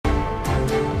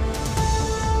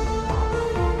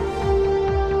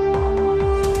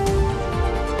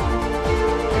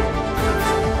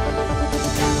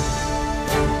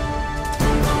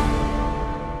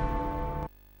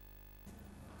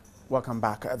welcome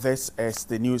back. This is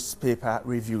the newspaper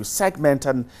review segment,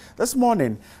 and this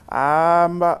morning,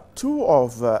 two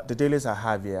of the dailies I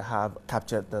have here have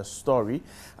captured the story,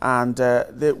 and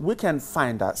the Weekend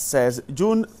Finder says,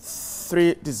 June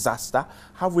 3 disaster,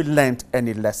 have we learned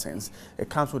any lessons?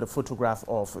 It comes with a photograph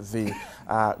of the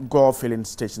Gore filling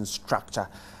station structure,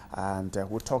 and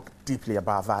we'll talk deeply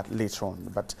about that later on.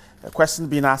 But the question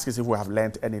being asked is if we have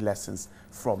learned any lessons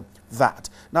from that.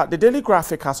 Now, the Daily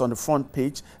Graphic has on the front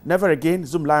page, never again,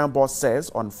 Zoomlion boss says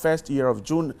on first year of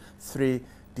June 3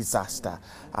 disaster.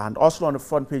 And also on the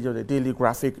front page of the Daily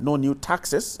Graphic, no new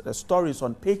taxes. The story is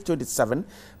on page 27.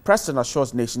 President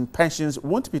assures nation pensions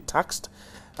won't be taxed.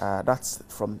 That's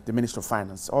from the Minister of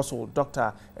Finance. Also,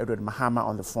 Dr. Edward Mahama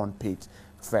on the front page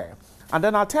there. And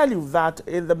then I'll tell you that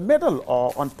in the middle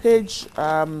or on page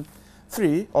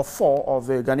 3 or 4 of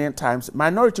the Ghanaian Times,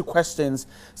 minority questions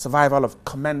survival of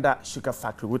Commander Sugar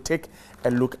Factory. We'll take a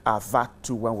look at that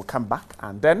too when we come back.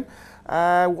 And then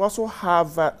we also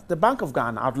have the Bank of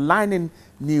Ghana outlining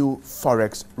new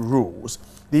forex rules.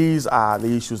 These are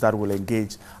the issues that will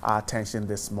engage our attention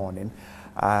this morning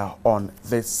on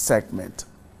this segment.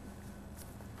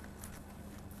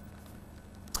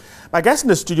 My guest in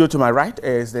the studio to my right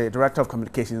is the Director of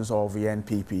Communications of the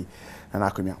NPP, Nana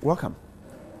Acquaime. Welcome.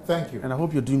 Thank you. And I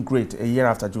hope you're doing great a year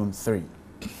after June 3.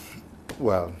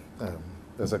 Well,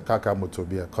 there's a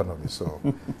Kakamotobi economy, so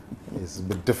it's a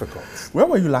bit difficult. Where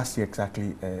were you last year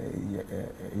exactly a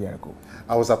year ago?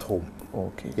 I was at home.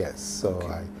 Okay. Yes, so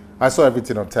okay. I saw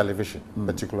everything on television,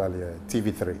 particularly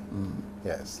TV3.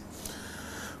 Yes.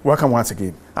 Welcome once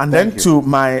again. And then to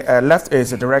my left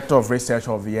is the Director of Research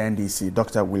of the NDC,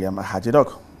 Dr. William Ahadzi.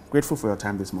 Doc, grateful for your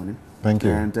time this morning. Thank you.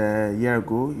 And a year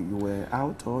ago, you were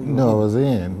out? Or you No, I was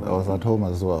in. I was at home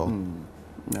as well.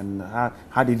 And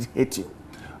how did it hit you?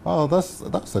 Oh, that's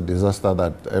a disaster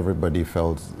that everybody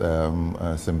felt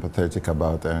sympathetic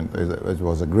about, and it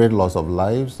was a great loss of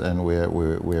lives, and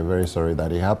we're very sorry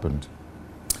that it happened.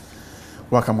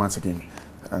 Welcome once again.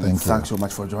 And thanks you. so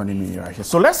much for joining me right here.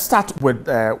 So let's start with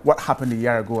what happened a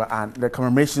year ago, and the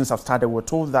commemorations have started. We're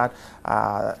told that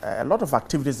a lot of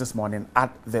activities this morning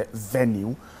at the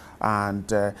venue, and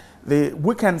the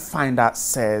Weekend Finder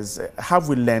says, have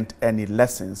we learned any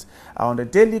lessons? On the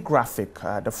Daily Graphic,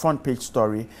 the front page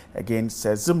story again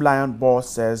says, Zoomlion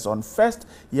boss says on first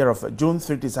year of June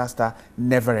 3 disaster,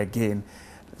 never again,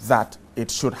 that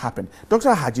it should happen.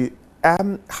 Dr. Ahadzi,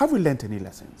 have we learned any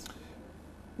lessons?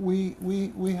 We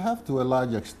have to a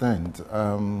large extent,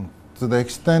 to the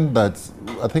extent that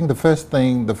I think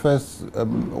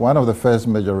one of the first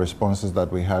major responses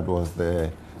that we had was the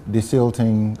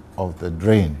desilting of the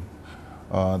drain,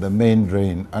 the main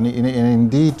drain. And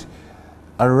indeed,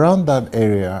 around that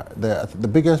area, the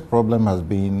biggest problem has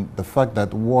been the fact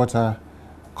that water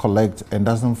collects and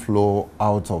doesn't flow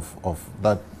out of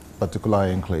that particular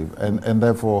enclave. And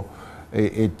therefore,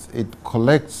 it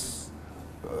collects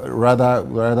rather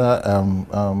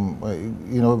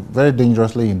very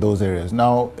dangerously in those areas.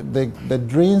 Now, the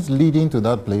drains leading to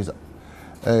that place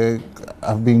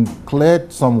have been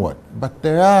cleared somewhat, but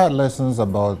there are lessons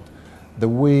about the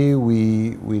way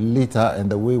we litter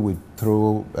and the way we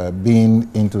throw bin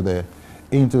into the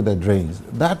drains.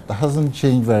 That hasn't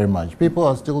changed very much. People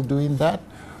are still doing that,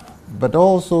 but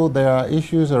also there are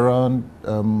issues around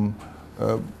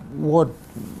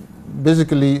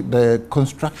basically, the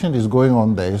construction is going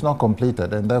on there. It's not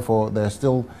completed, and therefore there's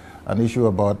still an issue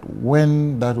about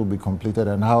when that will be completed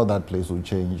and how that place will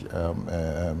change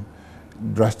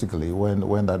drastically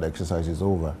when that exercise is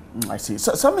over. I see.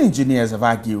 So some engineers have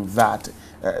argued that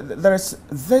there is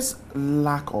this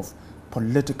lack of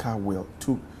political will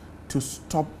to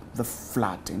stop the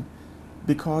flooding,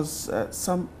 because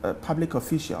some public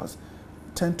officials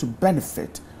tend to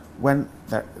benefit when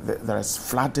there is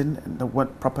flooding and when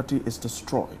property is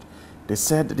destroyed. They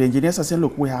said, the engineers are saying,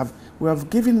 look, we have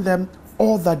given them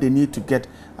all that they need to get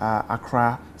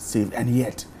Accra saved, and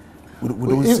yet we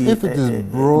don't see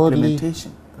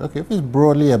implementation. Okay, if it's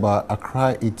broadly about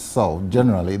Accra itself,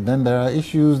 generally, then there are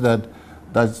issues that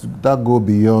go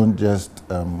beyond just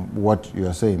what you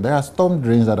are saying. There are storm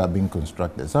drains that are being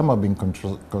constructed. Some have been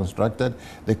constructed.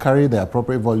 They carry the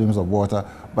appropriate volumes of water,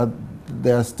 but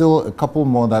there are still a couple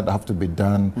more that have to be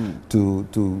done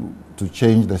to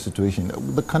change the situation.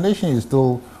 The condition is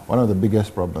still one of the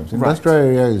biggest problems. Industrial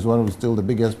area is still the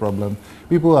biggest problem.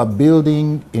 People are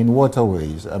building in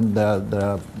waterways. There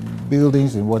are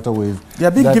buildings in waterways. They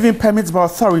are being given permits by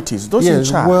authorities. Those in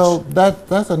charge. Well,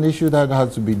 that's an issue that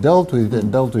has to be dealt with and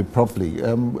dealt with properly.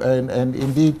 And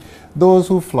indeed, those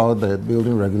who flout the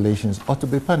building regulations ought to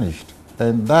be punished.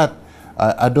 And that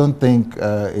I don't think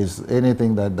is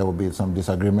anything that there will be some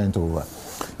disagreement over.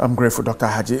 I'm grateful, Dr.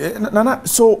 Haji. Nana,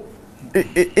 so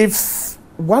if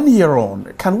 1 year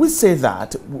on, can we say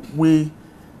that we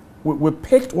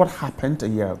picked what happened a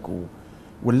year ago,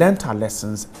 we learned our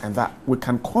lessons, and that we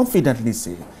can confidently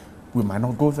say we might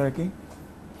not go there again?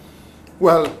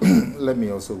 Well, let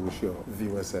me also wish your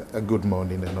viewers a good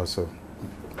morning, and also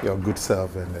your good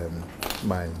self and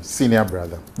my senior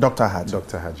brother, Dr. Haji.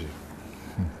 Dr. Haji.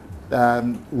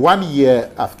 1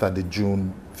 year after the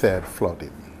June 3rd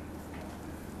flooding,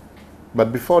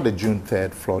 but before the June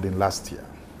 3rd flooding last year,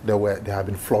 there have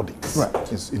been floodings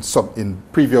in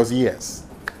previous years.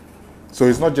 So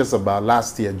it's not just about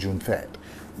last year, June 3rd.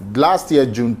 Last year,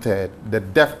 June 3rd, the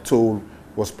death toll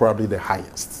was probably the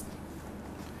highest.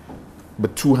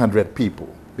 But 200 people,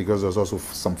 because there was also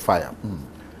some fire.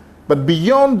 But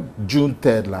beyond June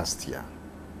 3rd last year,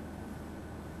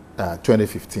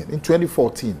 2015, in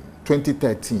 2014,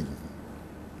 2013,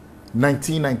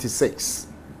 1996,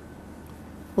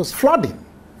 it was flooding.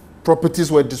 Properties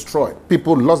were destroyed.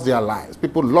 People lost their lives.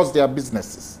 People lost their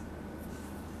businesses.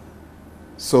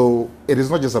 So it is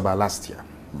not just about last year.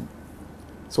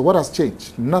 So what has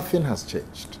changed? Nothing has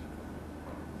changed.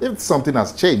 If something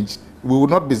has changed, we will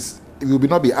not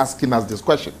be asking us this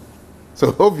question.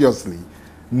 So obviously,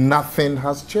 nothing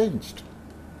has changed.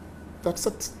 That's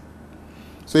it.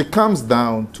 So it comes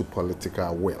down to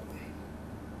political will.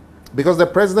 Because the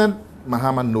President,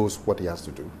 Mahama, knows what he has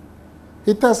to do.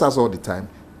 He tells us all the time,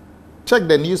 check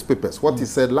the newspapers, what he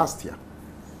said last year.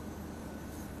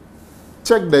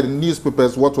 Check the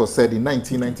newspapers, what was said in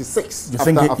 1996. You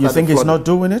think he's not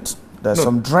doing it? There's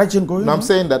some dredging going on? I'm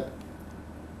saying that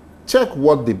check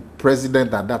what the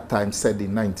president at that time said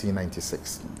in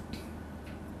 1996.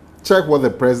 Check what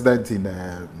the president in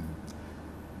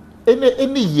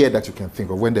any year that you can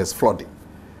think of when there's flooding.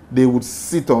 They would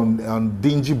sit on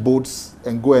dingy boats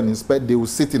and go and inspect. They would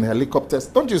sit in helicopters.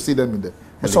 Don't you see them in the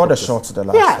helicopters? We saw the shots the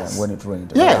last time when it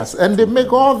rained. Yes, and they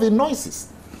make all the noises.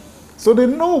 So they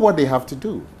know what they have to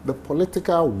do. The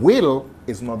political will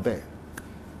is not there.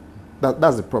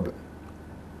 That's the problem.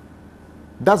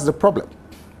 That's the problem.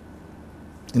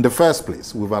 In the first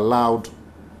place, we've allowed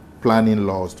planning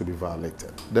laws to be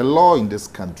violated. The law in this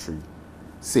country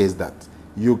says that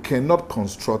you cannot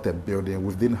construct a building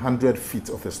within 100 feet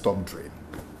of a storm drain.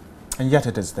 And yet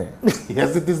it is there.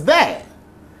 Yes, it is there.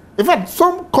 In fact,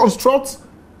 some construct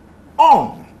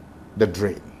on the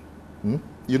drain.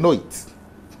 You know it.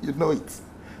 You know it.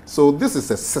 So this is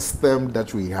a system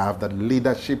that we have that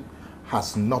leadership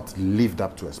has not lived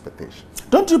up to expectation.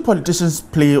 Don't you politicians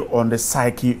play on the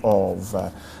psyche of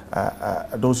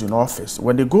those in office?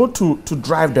 When they go to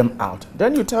drive them out,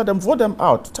 then you tell them, vote them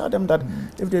out. Tell them that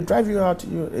if they drive you out,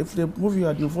 if they move you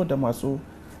out, you vote them out. So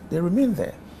they remain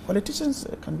there. Politicians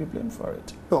can be blamed for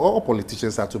it. No, all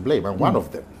politicians are to blame. I'm one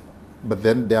of them. But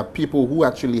then there are people who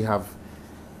actually have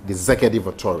the executive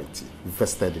authority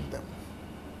vested in them.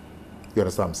 You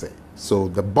understand what I'm saying? So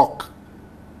the buck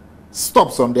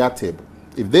stops on their table.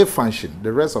 If they function,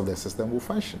 the rest of the system will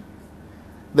function.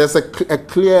 There's a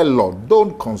clear law.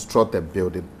 Don't construct a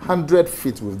building 100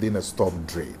 feet within a storm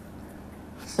drain.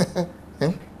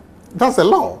 That's a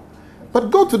law. But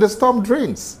go to the storm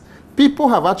drains. People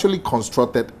have actually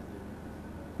constructed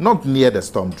not near the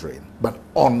storm drain, but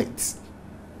on it.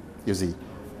 You see.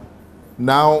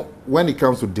 Now, when it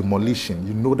comes to demolition,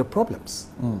 you know the problems.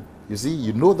 You see,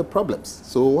 you know the problems.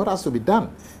 So what has to be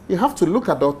done? You have to look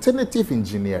at alternative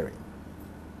engineering.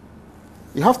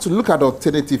 You have to look at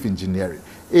alternative engineering.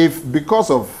 If because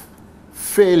of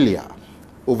failure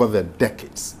over the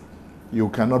decades, you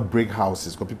cannot break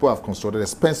houses, because people have constructed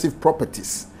expensive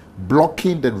properties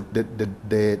blocking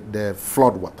the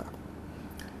flood water.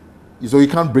 So you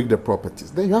can't break the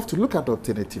properties. Then you have to look at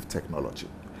alternative technology.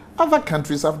 Other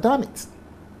countries have done it.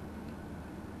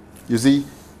 You see,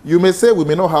 you may say we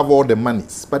may not have all the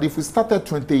monies, but if we started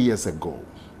 20 years ago,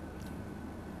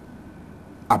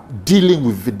 dealing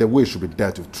with it the way it should be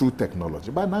dealt with through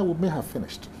technology, by now we may have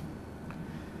finished.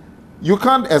 You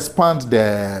can't expand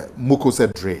the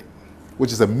Mukose drain,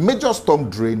 which is a major storm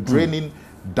drain, draining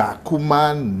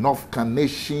Dakuman, North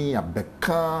Kaneshie,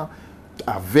 Abekan,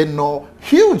 Aveno,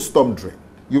 huge storm drain.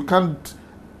 You can't,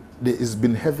 it's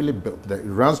been heavily built. It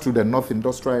runs through the North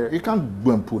Industrial area. You can't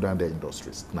go and put down the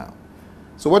industries now.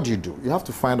 So what do? You have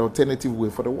to find an alternative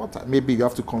way for the water. Maybe you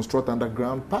have to construct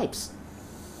underground pipes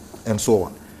and so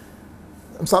on.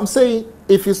 So I'm saying,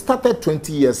 if you started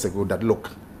 20 years ago that,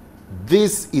 look,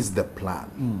 this is the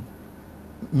plan,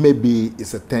 maybe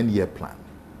it's a 10-year plan,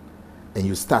 and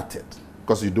you started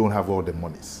because you don't have all the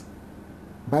monies,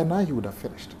 by now you would have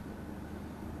finished.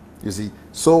 You see,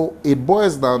 so it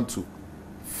boils down to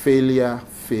failure,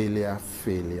 failure,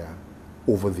 failure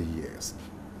over the years.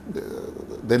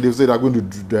 then they say they're going to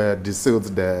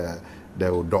desilt the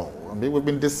Odo. I mean, we've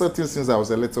been deserting since I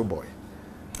was a little boy.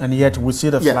 And yet we see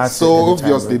the floods. So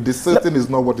obviously, deserting is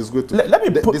not what is going to. Let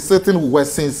me put deserting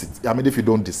worsens it. I mean, if you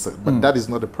don't desert, but that is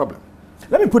not the problem.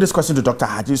 Let me put this question to Dr.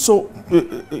 Haji. So,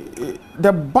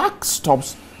 the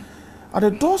backstops are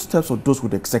the doorsteps of those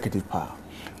with executive power.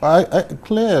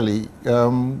 Clearly,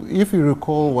 if you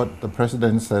recall what the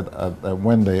president said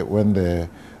when the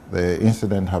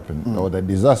incident happened or the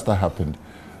disaster happened,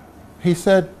 he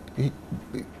said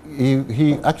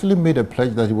he actually made a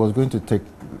pledge that he was going to take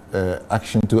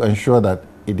action to ensure that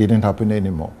it didn't happen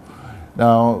anymore.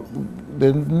 Now,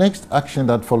 the next action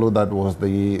that followed that was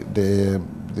the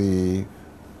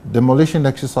demolition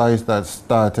exercise that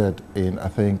started in, I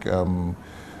think,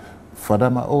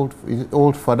 Fadama,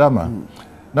 old Fadama.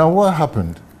 Now, what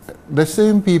happened? The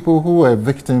same people who were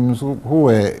victims, who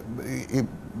were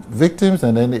victims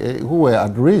and then who were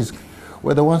at risk,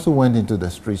 were the ones who went into the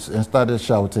streets and started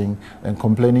shouting and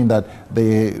complaining that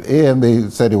the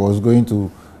AMA said it was going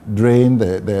to drain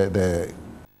the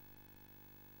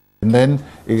and then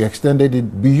it extended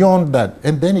it beyond that,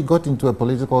 and then it got into a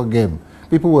political game.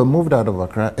 People were moved out of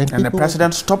Accra, and the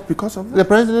president stopped because of that? The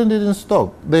president didn't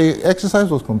stop. The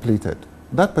exercise was completed.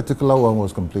 That particular one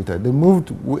was completed. They moved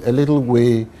a little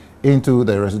way into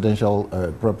the residential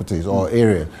properties or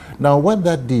area. Now, what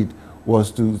that did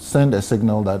was to send a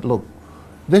signal that, look,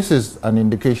 this is an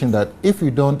indication that if you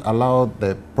don't allow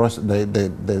the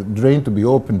drain to be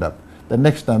opened up, the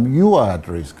next time you are at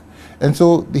risk. And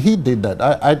so he did that.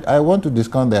 I want to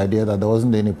discount the idea that there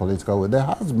wasn't any political will. There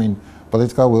has been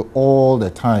political will all the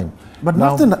time. But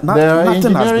now, there are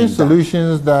engineering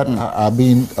solutions that are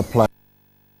being applied.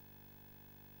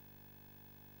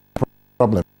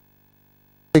 Problem.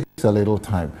 It takes a little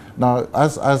time. Now,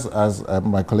 as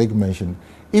my colleague mentioned,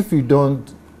 if you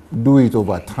don't do it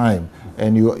over time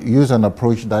and you use an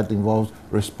approach that involves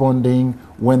responding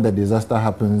when the disaster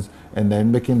happens and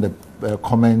then making the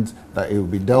comments that it will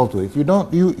be dealt with, you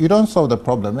don't solve the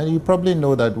problem. And you probably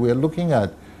know that we're looking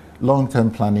at long-term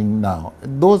planning now.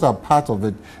 Those are part of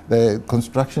it. The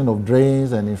construction of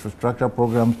drains and infrastructure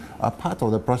programs are part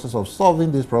of the process of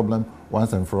solving this problem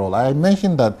once and for all. I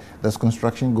mentioned that there's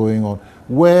construction going on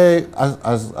where,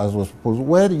 as was proposed,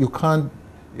 where you can't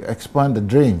expand the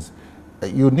drains.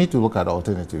 You need to look at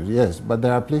alternatives, yes, but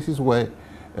there are places where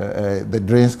the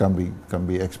drains can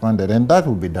be expanded, and that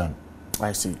will be done.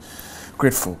 I see.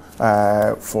 Grateful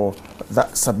for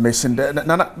that submission.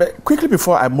 Quickly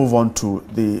before I move on to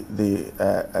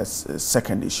the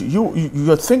second issue,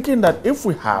 you're thinking that if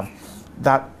we have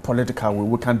that political will,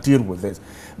 we can deal with this.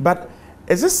 But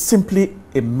is this simply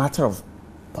a matter of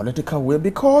political will?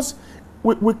 Because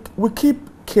we keep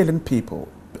killing people.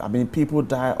 I mean, people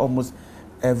die almost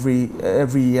every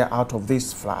year out of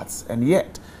these floods, and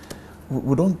yet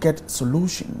we don't get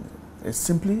solution. It's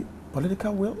simply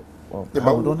political will. Yeah,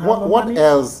 but what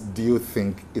else do you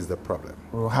think is the problem?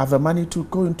 We'll have the money to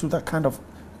go into that kind of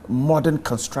modern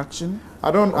construction. I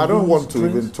don't want to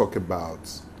even talk about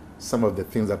some of the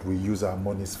things that we use our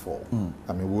monies for.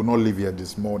 I mean, we will not live here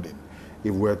this morning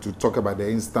if we were to talk about the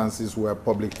instances where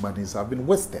public monies have been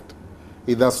wasted,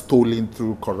 either stolen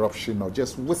through corruption or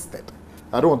just wasted.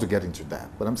 I don't want to get into that,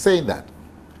 but I'm saying that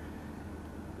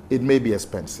it may be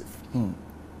expensive.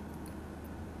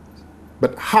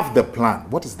 But have the plan.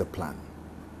 What is the plan?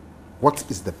 What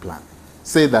is the plan?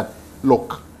 Say that,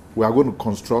 look, we are going to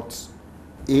construct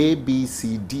A, B,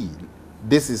 C, D.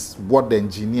 This is what the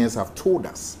engineers have told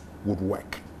us would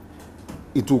work.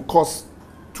 It will cost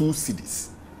 2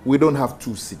 cities. We don't have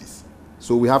 2 cities.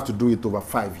 So we have to do it over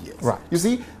 5 years. Right. You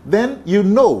see, then you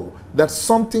know that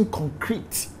something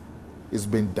concrete is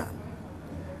being done.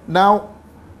 Now,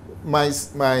 my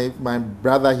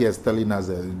brother here is telling us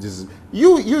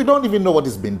you don't even know what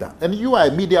is being done, and you are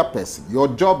a media person. Your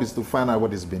job is to find out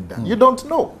what is being done. You don't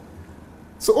know,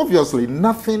 so obviously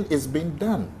nothing is being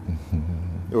done.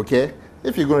 Okay,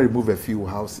 if you're going to remove a few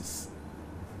houses,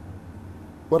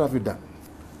 what have you done?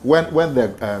 When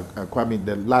the Kwame,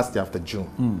 the last year after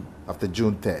June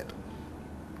 3rd,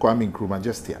 Kwame Nkrumah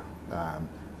just here,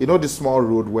 you know the small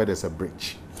road where there's a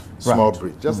bridge, small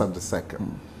bridge, just at the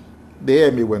second. The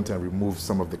AMA went and removed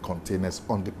some of the containers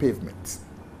on the pavement.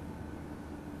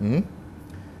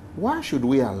 Why should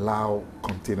we allow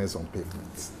containers on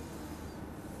pavements?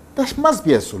 There must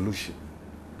be a solution.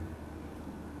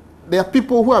 There are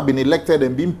people who have been elected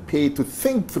and being paid to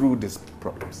think through these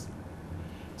problems.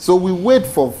 So we wait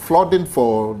for flooding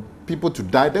for people to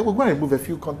die, then we're going to remove a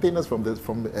few containers from a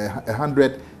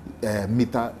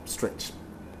 100-meter stretch.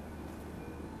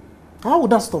 How would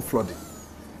that stop flooding?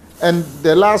 And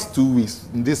the last 2 weeks,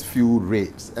 in these few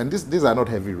rains, and these are not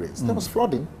heavy rains, there was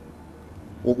flooding,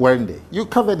 weren't they? You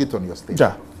covered it on your stage.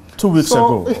 Yeah, 2 weeks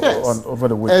ago, yes. over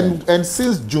the weekend. And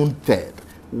since June 3rd,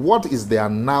 what is the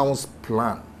announced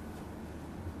plan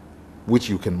which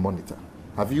you can monitor?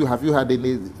 Have you had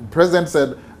any? The president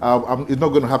said it's not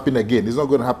going to happen again. It's not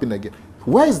going to happen again.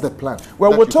 Where is the plan?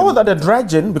 Well, we're told that the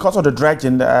dredging, because of the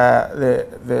dredging, the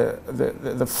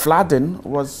flooding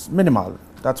was minimal.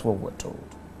 That's what we're told.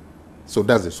 So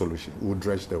that's the solution. We'll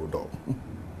dredge the Odo.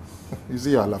 You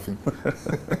see, you're laughing.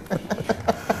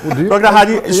 Dr.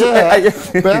 Haji,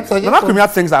 perhaps I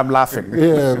thinks I'm laughing.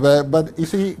 Yeah, but you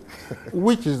see,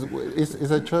 which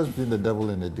is a choice between the devil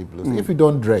and the deep blue. If you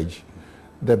don't dredge,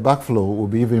 the backflow will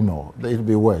be even more. It will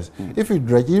be worse. If you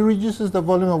dredge, it reduces the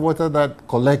volume of water that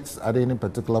collects at any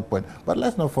particular point. But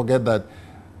let's not forget that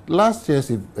last year's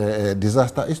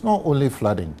disaster is not only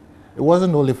flooding. It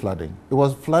wasn't only flooding. It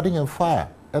was flooding and fire.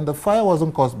 And the fire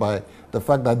wasn't caused by the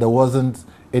fact that there wasn't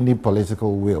any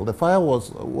political will. The fire was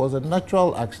a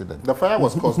natural accident. The fire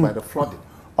was caused by the flooding.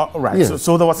 Right, Yes.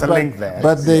 so there was a link there.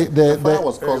 But The fire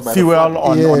was caused by fuel the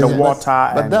on flooding. the Yes,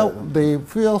 water. But the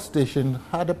fuel station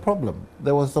had a problem.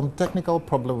 There was some technical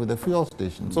problem with the fuel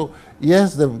station. So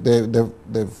yes,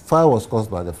 the fire was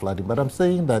caused by the flooding, but I'm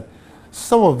saying that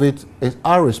some of it is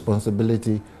our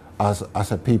responsibility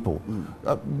as a people.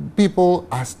 People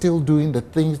are still doing the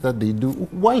things that they do.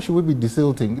 Why should we be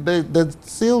desilting? The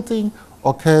silting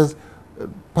occurs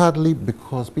partly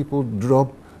because people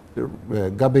drop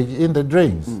garbage in the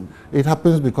drains. It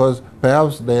happens because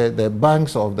perhaps the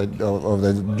banks of the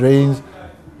drains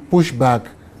push back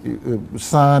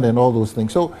sand and all those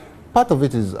things. So part of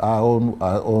it is our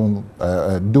own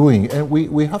doing, and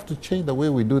we have to change the way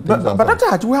we do things. But Dr.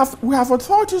 Haji, we have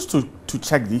authorities to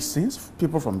check these things.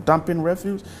 People from dumping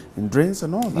refuse in drains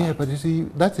and all that. Yeah, but you see,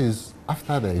 that is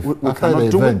after the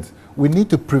cannot do event. We need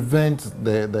to prevent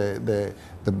the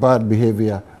bad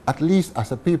behavior, at least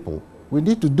as a people. We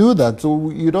need to do that so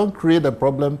you don't create a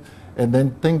problem and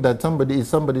then think that it's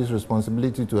somebody's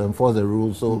responsibility to enforce the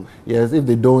rules. So yes, if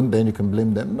they don't, then you can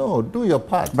blame them. No, do your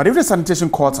part. But if the sanitation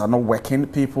courts are not working,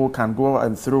 people can go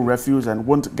and throw refuse and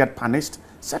won't get punished.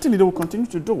 Certainly, they will continue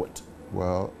to do it.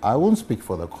 Well, I won't speak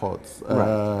for the courts,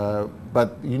 Right.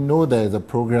 but you know there is a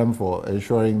program for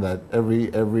ensuring that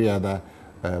every other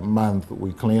month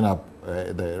we clean up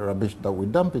the rubbish that we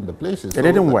dump in the places. It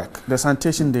didn't work. The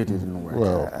sanitation day didn't work.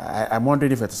 Well, I'm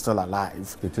wondering if it's still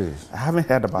alive. It is. I haven't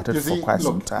heard about it You for see, quite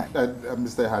look, some time.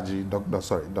 Mr. Haji,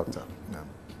 doctor.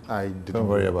 I didn't. Don't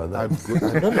worry about that.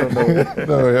 No. Don't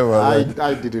worry about that.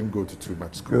 I didn't go to too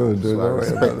much school, Good, so don't I worry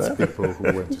about respect people who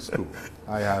went to school.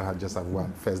 I just have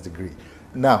one first degree.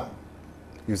 Now,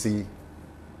 you see,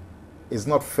 it's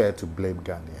not fair to blame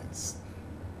Ghanaians.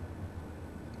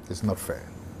 It's not fair.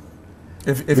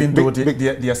 Even though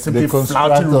they are simply construct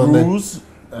flouting on the- rules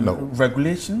and No.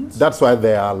 regulations? That's why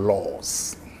there are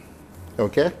laws.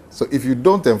 Okay? So if you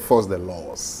don't enforce the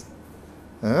laws,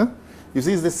 you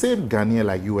see, it's the same Ghanaian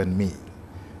like you and me.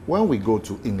 When we go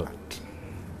to England,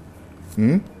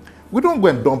 we don't go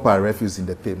and dump our refuse in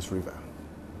the Thames River.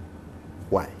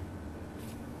 Why?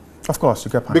 Of course,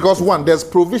 you get punished. Because one, there's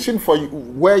provision for you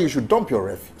where you should dump your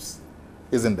refuse,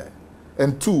 isn't there?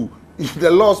 And two, the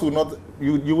laws will not,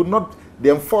 you will not, the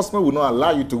enforcement will not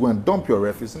allow you to go and dump your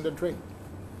refuse in the drain.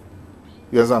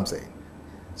 You understand what I'm saying?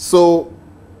 So,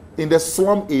 in the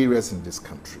slum areas in this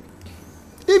country,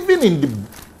 even in the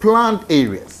planned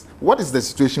areas, what is the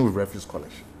situation with refuse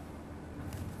collection?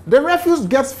 The refuse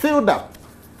gets filled up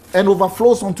and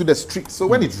overflows onto the streets. So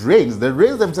when it rains, the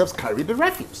rains themselves carry the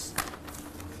refuse.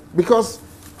 Because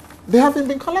they haven't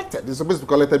been collected. They're supposed to be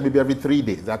collected maybe every 3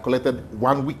 days. They are collected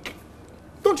 1 week.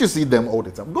 Don't you see them all the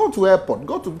time? Go to airport.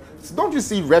 Don't you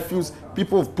see refuse?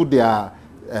 People have put their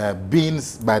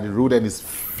bins by the road and it's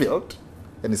filled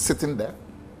and it's sitting there.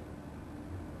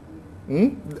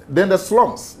 Then the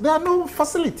slums. There are no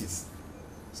facilities.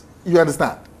 You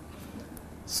understand?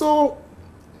 So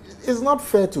it's not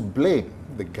fair to blame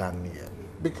the Ghanaian,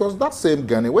 because that same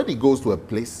Ghanaian, when he goes to a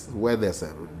place where there's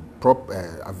a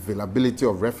proper availability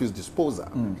of refuse disposal,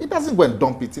 he doesn't go and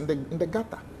dump it in the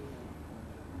gutter.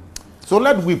 So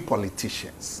let we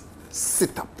politicians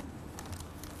sit up.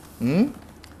 You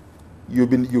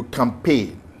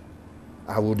campaign.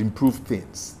 I would improve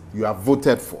things. You are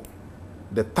voted for.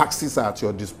 The taxes are at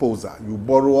your disposal. You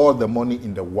borrow all the money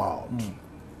in the world.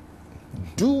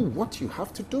 Do what you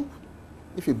have to do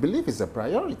if you believe it's a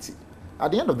priority.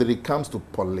 At the end of the day, it comes to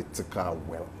political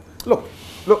will.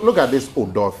 Look at this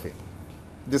Odo thing.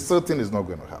 This certain is not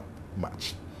going to help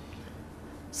much.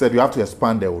 said you have to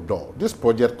expand the Odo. This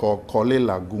project called Korle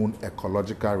Lagoon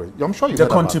Ecological, I'm sure you the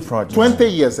heard about country project 20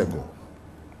 years ago.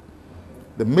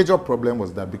 The major problem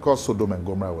was that because Sodom and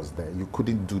Gomorrah was there, you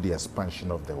couldn't do the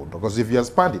expansion of the Odo. Because if you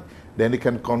expand it, then it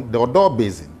can the Odo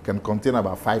basin can contain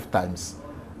about 5 times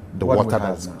the What we water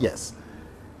have that's now. yes.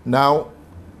 Now,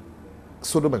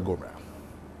 Sodom and Gomorrah.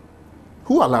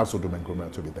 Who allowed Sodom and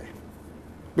Gomorrah to be there?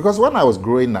 Because when I was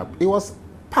growing up, it was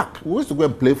packed. We used to go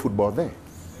and play football there.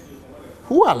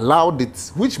 Who allowed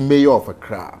it? Which mayor of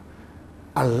Accra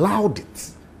allowed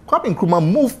it? Kwame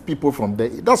Nkrumah moved people from there.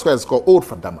 That's why it's called Old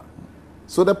Fadama.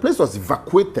 So the place was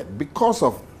evacuated because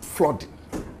of flooding.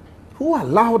 Who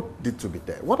allowed it to be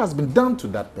there? What has been done to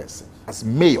that person as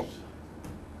mayor?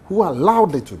 Who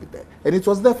allowed it to be there? And it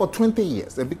was there for 20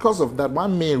 years. And because of that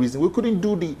one main reason, we couldn't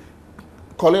do the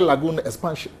Korle Lagoon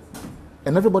expansion.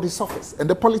 And everybody suffers. And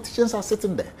the politicians are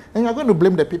sitting there. And you're going to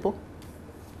blame the people?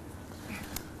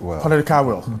 Well, political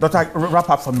will. Doctor, wrap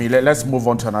up for me. Let's move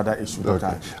on to another issue, Doctor.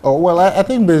 okay. Oh, well, I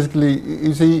think basically,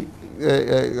 you see,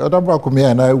 Odabra Kumia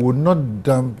and I would not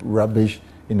dump rubbish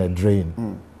in a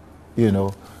drain, you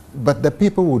know, but the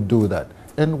people would do that.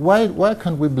 And why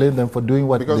can't we blame them for doing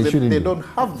what Because they shouldn't they do? don't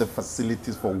have the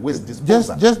facilities for waste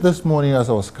disposal. Just this morning as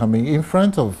I was coming, in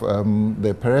front of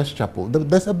the Perez Chapel,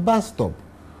 there's a bus stop.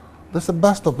 There's a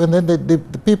bus stop, and then the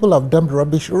people have dumped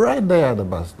rubbish right there at the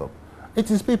bus stop. It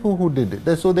is people who did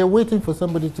it. So they're waiting for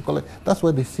somebody to collect. That's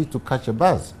where they sit to catch a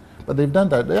bus. But they've done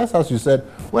that. Yes, as you said,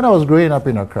 when I was growing up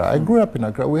in Accra, I grew up in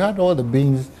Accra, we had all the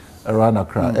bins around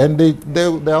Accra. And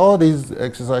there are all these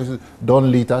exercises,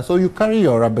 don't litter. So you carry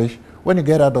your rubbish. When you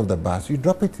get out of the bus, you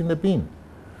drop it in the bin.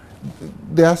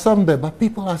 There are some there, but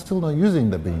people are still not using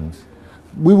the bins.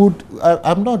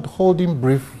 I'm not holding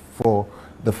brief for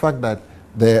the fact that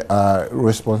there are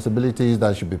responsibilities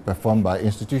that should be performed by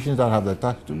institutions that have the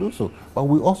task to do so. But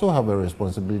we also have a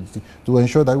responsibility to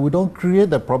ensure that we don't create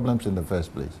the problems in the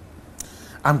first place.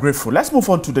 I'm grateful. Let's move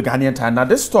on to the Ghanaian Time. Now,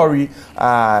 this story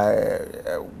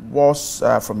was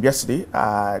from yesterday.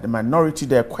 The minority,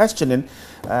 they're questioning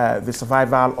the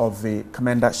survival of the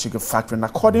Commander Sugar Factory. And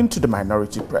according to the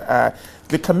minority,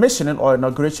 the commissioning or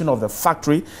inauguration of the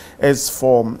factory is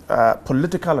for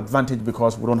political advantage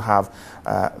because we don't have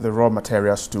the raw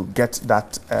materials to get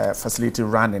that facility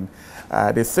running.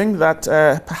 They think that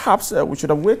perhaps we should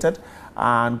have waited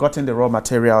and gotten the raw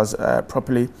materials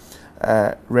properly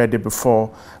ready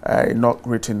before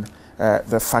inaugurating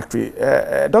the factory.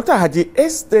 Dr. Haji,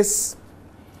 is this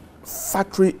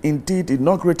factory indeed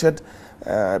inaugurated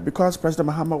because President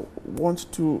Mahama wants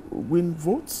to win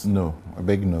votes? No, a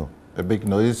big no. A big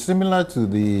no. It's similar to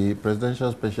the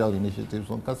presidential special initiatives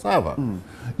on cassava.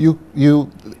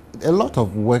 A lot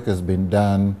of work has been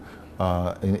done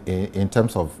in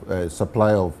terms of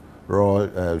supply of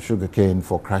raw sugarcane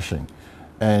for crushing.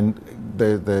 And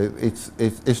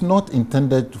it's not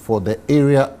intended for the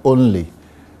area only.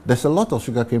 There's a lot of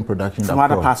sugarcane production from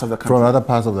other parts of the country. From other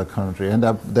parts of the country, and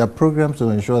there are programs to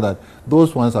ensure that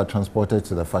those ones are transported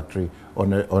to the factory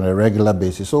on a regular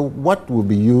basis. So what will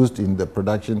be used in the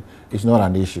production is not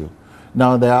an issue.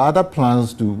 Now there are other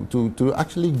plans to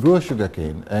actually grow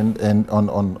sugarcane and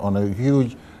on a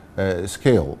huge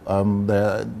scale.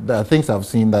 There are things I've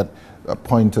seen that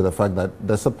point to the fact that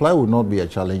the supply will not be a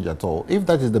challenge at all. If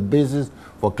that is the basis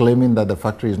for claiming that the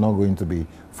factory is not going to be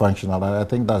functional, I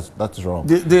think that's wrong.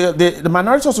 The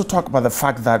minority also talk about the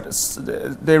fact that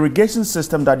the irrigation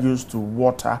system that used to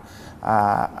water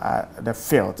the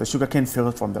field, the sugarcane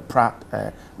field from the Pratt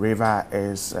River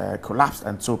is collapsed,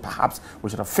 and so perhaps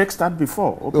we should have fixed that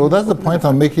before. Well, that's the point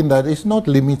I'm making, that it's not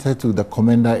limited to the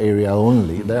Commander area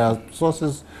only. There are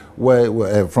sources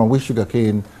where from which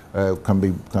sugarcane can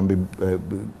be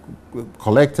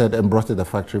collected and brought to the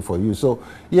factory for use. So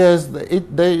yes,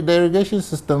 the irrigation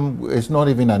system is not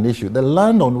even an issue. The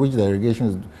land on which the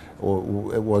irrigation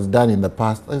was done in the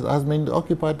past has been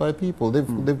occupied by people.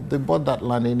 They bought that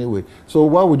land anyway. So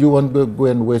why would you want to go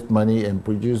and waste money and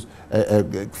produce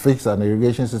fix an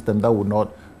irrigation system that would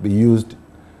not be used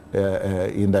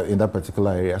in that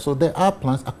particular area? So there are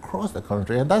plans across the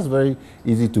country, and that's very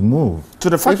easy to move. So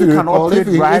the factory can operate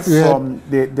right from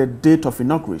the date of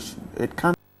inauguration. It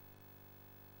can.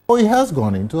 Oh, it has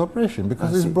gone into operation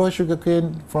because it's brought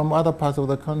sugarcane from other parts of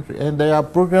the country, and there are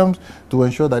programs to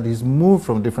ensure that it's moved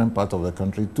from different parts of the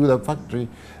country to the factory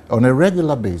on a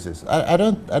regular basis. I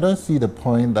don't see the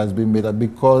point that's been made that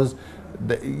because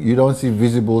you don't see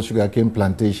visible sugarcane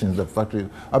plantations, the factory.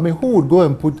 I mean, who would go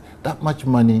and put that much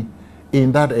money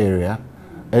in that area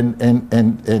and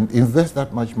invest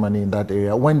that much money in that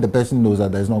area when the person knows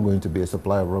that there's not going to be a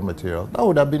supply of raw material? That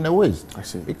would have been a waste. I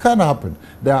see. It can't happen.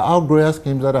 There are outgrower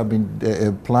schemes that have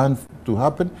been planned to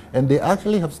happen, and they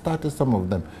actually have started some of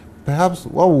them. Perhaps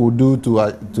what we'll do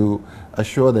to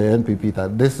assure the NPP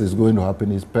that this is going to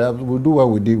happen is perhaps we'll do what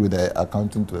we did with the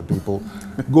accounting to the people.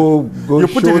 Go. You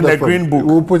put it in the green book.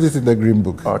 We'll put it in the green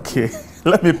book. Okay.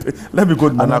 Let me go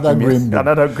to Another green book.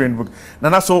 Another green book.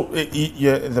 Nana, so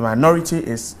the minority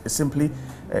is simply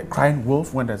crying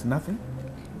wolf when there's nothing?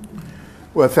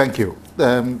 Well, thank you.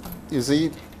 You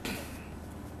see,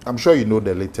 I'm sure you know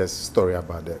the latest story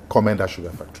about the Commander Sugar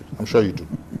Factory. I'm sure you do.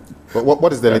 But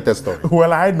what is the latest story?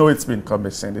 Well, I know it's been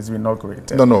commissioned. It's been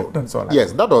inaugurated. No. That's all.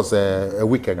 Yes, that was a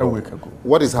week ago. A week ago.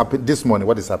 What is happening this morning?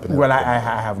 What is happening? Well, I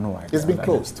have no idea. It's been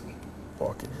closed.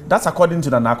 Okay. That's according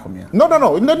to the NACOMIA.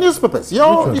 No. In the newspapers.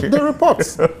 The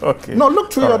reports. Okay. No,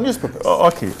 look through your newspapers. Oh,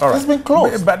 okay. All right. It's been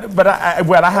closed. But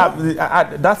I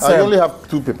have that's. I only have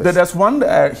two papers. There's one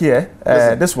here.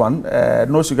 This one.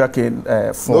 No sugarcane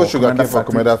for. No sugarcane for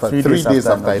Commander Factory. 3 days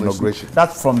after inauguration.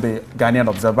 That's from the Ghanaian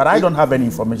Observer. But I don't have any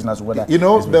information as to whether. You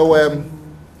know, there were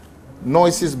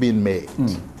noises being made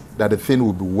that the thing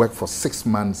would be worked for 6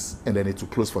 months and then it will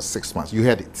close for 6 months. You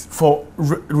heard it. For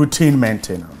routine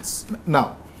maintenance.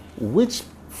 Now, which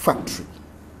factory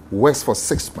works for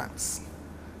 6 months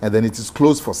and then it is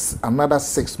closed for another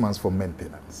 6 months for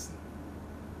maintenance?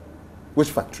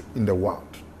 Which factory in the world?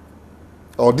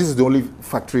 Or this is the only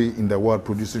factory in the world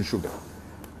producing sugar?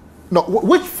 No,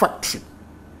 which factory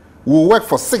will work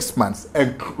for 6 months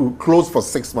and close for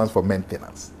 6 months for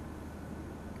maintenance?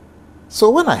 So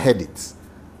when I heard it,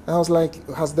 I was like,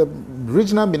 has the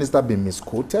regional minister been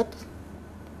misquoted?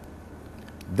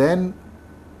 Then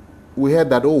we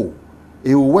heard that,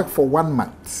 it will work for 1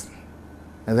 month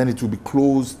and then it will be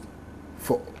closed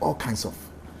for all kinds of.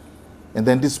 And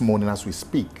then this morning as we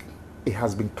speak, it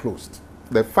has been closed.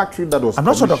 The factory that was I'm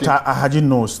not sure Dr. Ahadji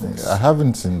knows this. I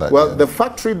haven't seen that Well, yet. the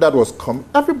factory that was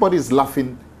everybody is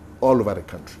laughing all over the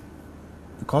country.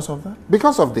 Because of that?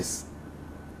 Because of this.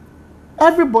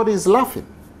 Everybody is laughing.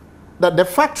 That the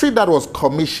factory that was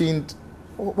commissioned,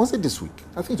 was it this week?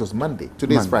 I think it was Monday.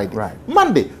 Today is Friday. Right.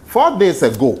 Monday, 4 days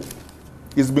ago,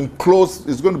 it's been closed.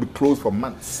 It's going to be closed for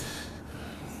months.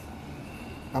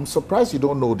 I'm surprised you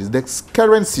don't know this. The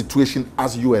current situation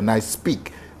as you and I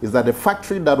speak is that the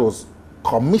factory that was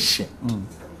commissioned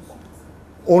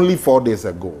only 4 days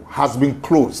ago has been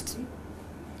closed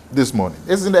this morning.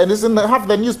 It's in half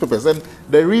the newspapers and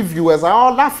the reviewers are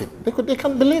all laughing. They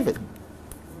can't believe it.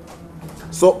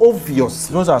 So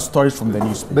obviously, those are stories from the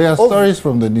newspaper. There are stories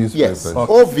from the newspapers. Yes,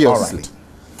 Okay. obviously. Right.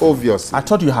 Obviously. I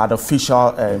thought you had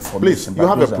official information. Please, you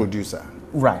have a producer.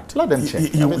 Right. Let them check.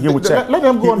 He will check. Let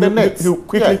them go on the net. He'll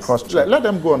quickly Yes, cross-check. Let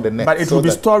them go on the net. But it will be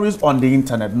stories on the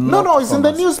internet. No, it's in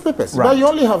the newspapers. Right. But you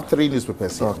only have 3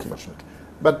 newspapers here, Okay. unfortunately.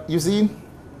 But you see,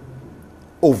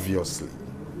 obviously,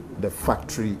 the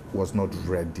factory was not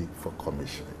ready for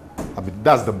commissioning. I mean,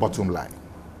 that's the bottom line.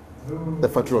 The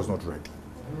factory was not ready.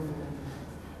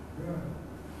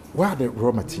 Where are the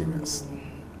raw materials?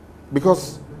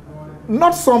 Because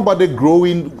not somebody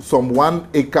growing some 1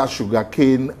 acre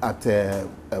sugarcane at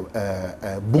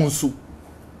Bunsu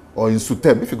or in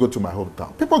Sutem, if you go to my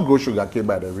hometown. People grow sugarcane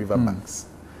by the river banks.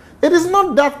 It is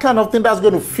not that kind of thing that's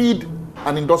going to feed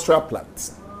an industrial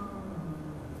plant.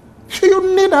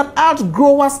 You need an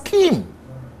outgrower scheme.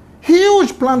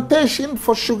 Huge plantation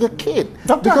for sugarcane.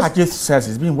 Dr. Ahadji says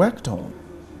it's being worked on.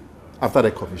 After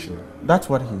the commissioning. That's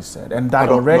what he said. And that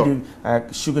already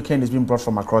sugarcane is being brought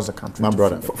from across the country. My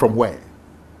brother, from where?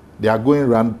 They are going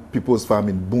around people's farm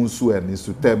in Bunsu and in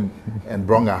Sutem and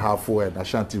Bronga Hafo and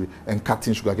Ashanti and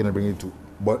cutting sugarcane and bringing it to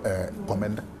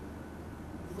Commander.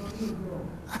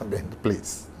 I mean,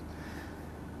 please.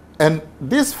 And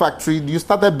this factory, you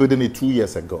started building it 2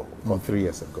 years ago or 3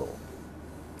 years ago.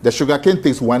 The sugarcane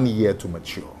takes 1 year to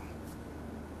mature.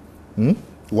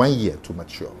 1 year to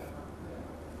mature.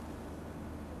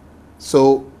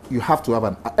 So you have to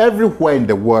have everywhere in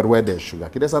the world where there's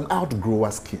sugarcane, there's an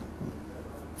outgrower scheme.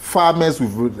 Farmers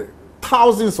with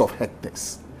thousands of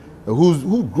hectares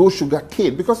who grow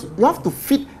sugarcane because you have to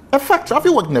feed a factory. Have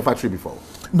you worked in a factory before?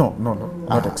 No,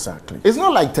 not exactly. It's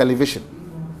not like television.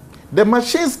 The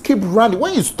machines keep running.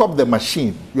 When you stop the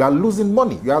machine, you are losing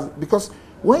money. Because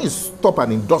when you stop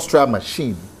an industrial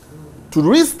machine, to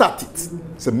restart it,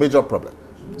 it's a major problem.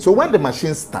 So when the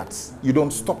machine starts, you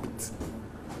don't stop it.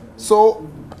 So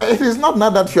it is not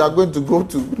now that you are going to go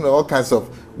to all kinds of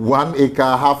 1 acre,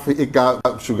 half acre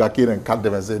sugarcane and cut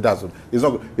them and say that's what. It's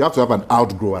not. You have to have an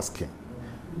outgrower scheme.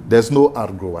 There's no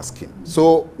outgrower scheme.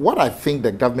 So what I think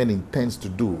the government intends to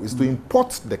do is to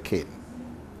import the cane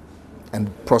and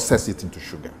process it into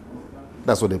sugar.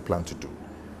 That's what they plan to do.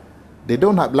 They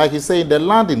don't have, like he's saying, the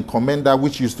land in Commander,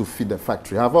 which used to feed the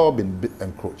factory, have all been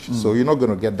encroached. So you're not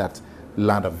going to get that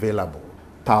land available,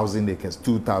 1,000 acres,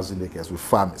 2,000 acres with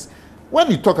farmers. When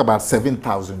you talk about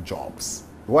 7,000 jobs,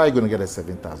 where are you going to get a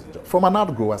 7,000 jobs? From an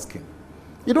outgrower scheme.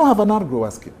 You don't have an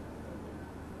outgrower scheme.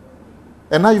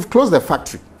 And now you've closed the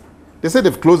factory. They said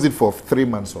they've closed it for 3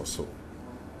 months or so.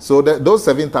 So those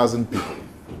 7,000 people,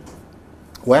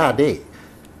 where are they?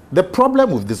 The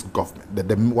problem with this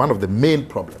government, one of the main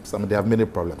problems, I mean, they have many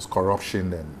problems,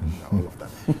 corruption and all of that.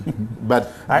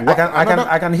 But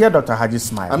I can hear Dr. Haji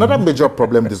smile. Another major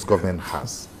problem this government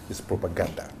has is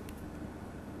propaganda.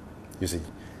 You see,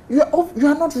 you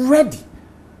are not ready.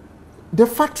 The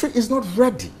factory is not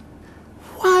ready.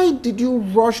 Why did you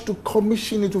rush to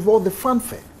commission it with all the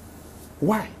fanfare?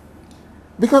 Why?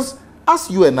 Because as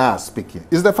you and I are speaking,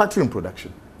 is the factory in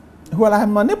production? Well,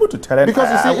 I'm unable to tell it. Because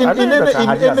you see,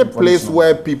 in any place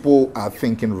where people are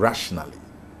thinking rationally,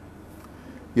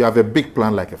 you have a big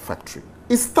plan like a factory.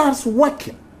 It starts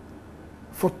working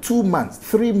for 2 months,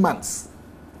 3 months,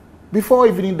 before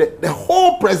even the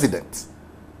whole president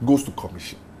goes to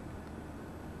commission.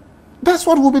 That's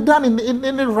what will be done in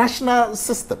any rational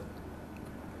system.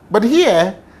 But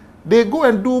here, they go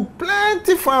and do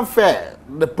plenty fanfare.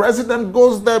 The president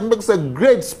goes there, makes a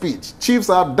great speech. Chiefs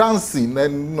are dancing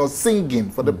and singing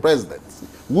for the president.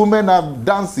 Women are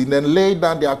dancing and lay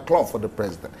down their cloth for the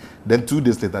president. Then 2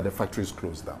 days later, the factory is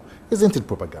closed down. Isn't it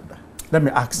propaganda? Let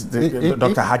me ask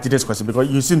Dr. Haji this question, because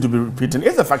you seem to be repeating.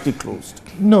 Is the factory closed?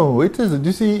 No, it isn't.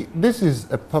 You see, this is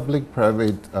a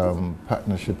public-private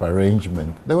partnership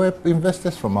arrangement. There were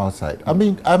investors from outside. I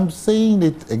mean, I'm saying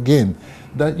it again,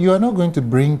 that you are not going to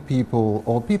bring people,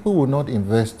 or people will not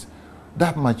invest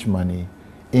that much money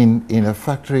in a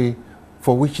factory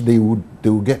for which they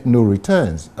will get no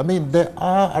returns. I mean, there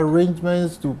are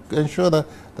arrangements to ensure that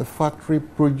the factory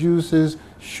produces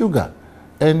sugar.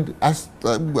 And as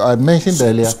I mentioned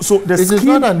earlier, it is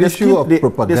not an issue of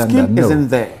propaganda. The scheme isn't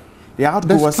there. The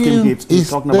outgrower scheme is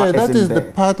talking about that is the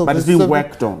part of but it's being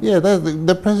worked on. Yeah,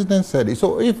 the president said it.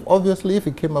 So if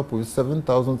he came up with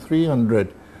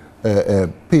 7,300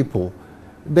 people,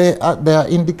 there are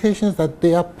indications that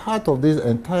they are part of this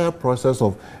entire process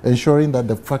of ensuring that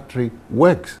the factory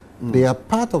works. They are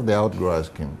part of the outgrower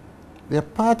scheme. They are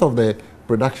part of the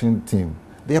production team.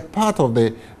 They are part of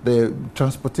the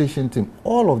transportation team.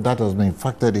 All of that has been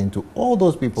factored into all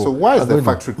those people. So why is the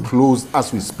factory closed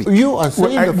as we speak? You are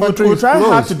saying the factory is closed. We'll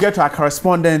try to get to our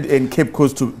correspondent in Cape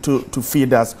Coast to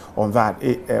feed us on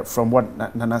that from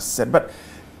what Nana said. But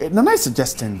Nana is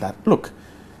suggesting that, look,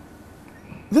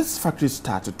 this factory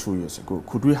started 2 years ago.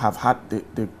 Could we have had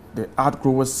the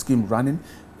outgrower scheme running?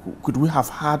 Could we have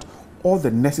had all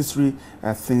the necessary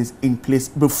things in place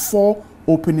before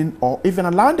opening, or even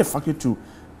allowing the factory to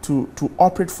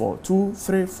operate for 2,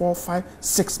 3, 4, 5,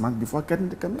 6 months before getting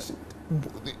the commission?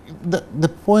 The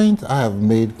point I have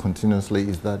made continuously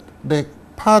is that the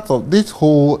part of this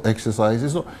whole exercise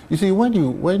is, you see, when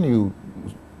you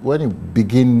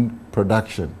begin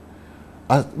production,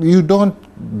 you don't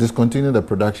discontinue the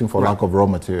production for lack of raw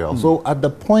material. So at the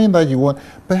point that you want,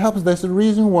 perhaps there's a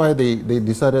reason why they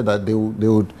decided that they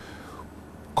would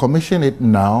commission it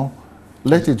now,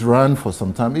 let it run for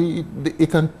some time. They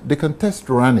can test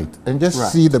run it and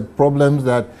just see the problems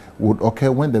that would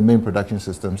occur when the main production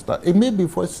system starts. It may be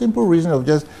for a simple reason of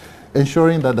just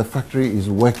ensuring that the factory is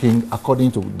working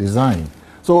according to design.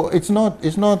 So it's not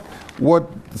what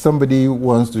somebody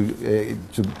wants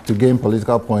to gain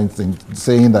political points in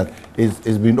saying that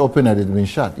it's been open and it's been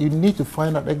shut. You need to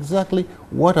find out exactly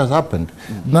what has happened.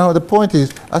 Now the point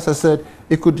is, as I said,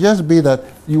 it could just be that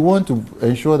you want to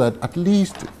ensure that at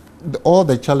least all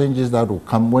the challenges that will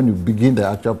come when you begin the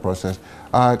actual process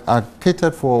are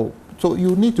catered for. So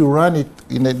you need to run it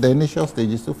in the initial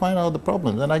stages to find out the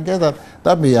problems. And I guess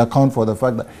that may account for the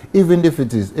fact that even if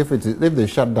they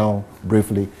shut down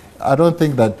briefly, I don't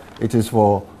think that it is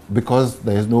because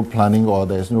there is no planning or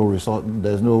there's no resource,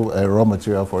 there's no raw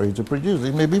material for it to produce.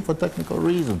 It may be for technical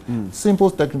reasons, simple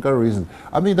technical reasons.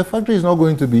 I mean, the factory is not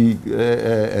going to be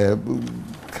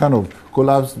kind of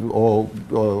collapsed or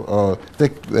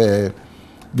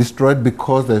destroyed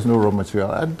because there's no raw material.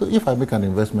 And if I make an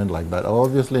investment like that, I'll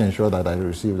obviously ensure that I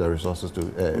receive the resources to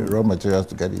raw materials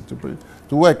to get it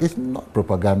to work. It's not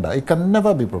propaganda. It can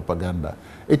never be propaganda.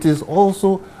 It is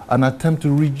also an attempt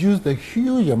to reduce the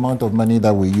huge amount of money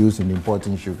that we use in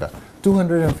importing sugar.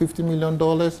 $250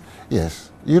 million? Yes.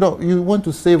 You want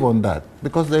to save on that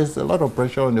because there's a lot of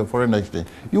pressure on your foreign exchange.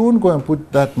 You won't go and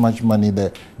put that much money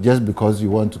there just because you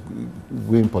want to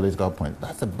win political points.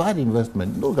 That's a bad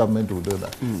investment. No government will do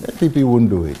that. NPP won't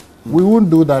do it. We won't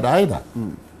do that either.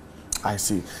 I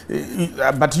see.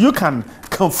 But you can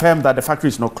confirm that the factory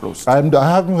is not closed. I haven't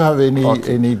have anything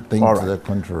All to right. the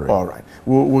contrary. All right.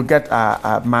 We'll get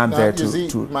a man there to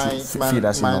feed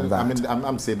us in on that. I mean,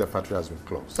 I'm saying the factory has been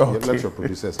closed. Okay. Let your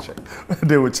producers check.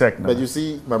 They will check now. But you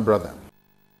see, my brother,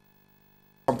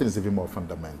 something is even more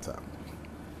fundamental.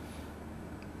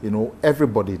 You know,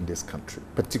 everybody in this country,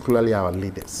 particularly our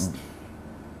leaders,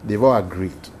 they've all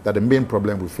agreed that the main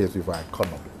problem we face with our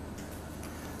economy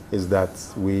is that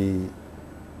we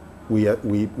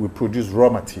produce raw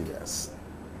materials.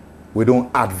 We don't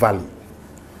add value.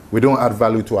 We don't add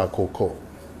value to our cocoa.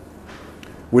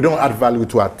 We don't add value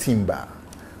to our timber.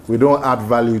 We don't add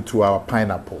value to our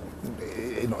pineapple.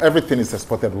 You know, everything is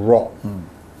exported raw.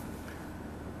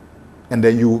 And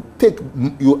then you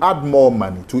add more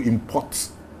money to import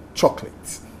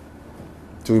chocolate,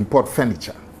 to import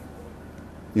furniture.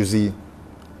 You see,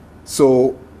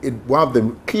 so one of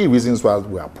the key reasons why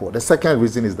we are poor. The second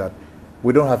reason is that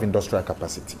we don't have industrial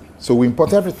capacity. So we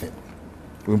import everything.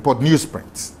 We import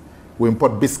newsprint. We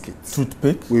import biscuits.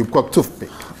 Toothpick. We import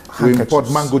toothpick. We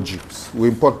import mango juice. We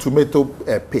import tomato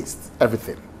paste,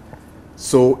 everything.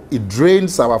 So it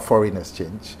drains our foreign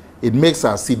exchange. It makes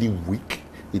our cedi weak.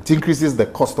 It increases the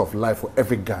cost of life for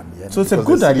every Ghanaian. So it's a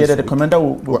good idea that the commander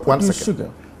will produce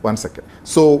sugar. 1 second.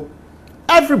 So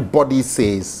everybody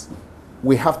says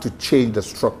we have to change the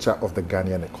structure of the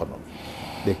Ghanaian economy.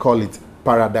 They call it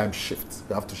paradigm shift.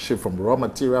 You have to shift from raw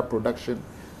material production,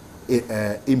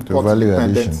 import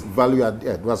dependence,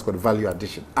 what's called value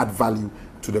addition, add value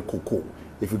to the cocoa.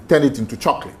 If you turn it into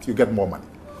chocolate, you get more money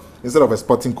instead of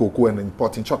exporting cocoa and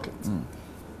importing chocolate.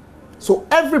 So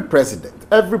every president,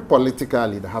 every political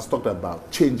leader has talked about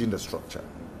changing the structure.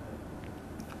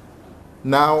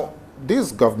 Now,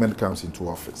 this government comes into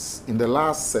office. In the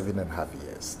last 7.5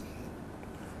 years,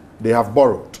 they have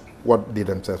borrowed what they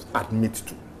themselves admit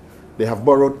to. They have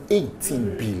borrowed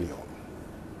 $18 billion.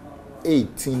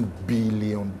 $18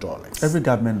 billion. Every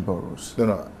government borrows.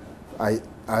 No, I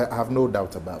have no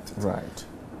doubt about it. Right.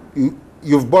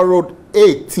 You've borrowed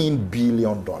 $18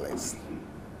 billion.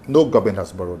 No government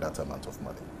has borrowed that amount of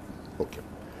money. Okay.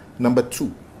 Number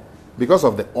two, because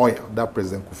of the oil that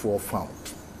President Kufuor found,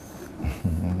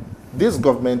 this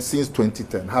government since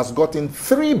 2010 has gotten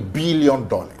 $3 billion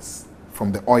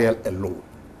from the oil alone.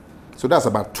 So that's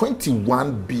about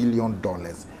 $21 billion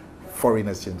foreign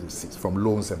exchange receipts from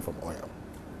loans and from oil.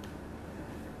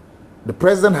 The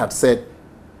president had said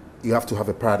you have to have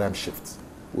a paradigm shift.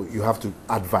 You have to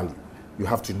add value. You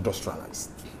have to industrialize.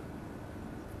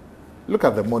 Look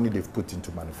at the money they've put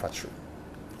into manufacturing,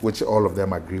 which all of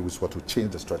them agree with what will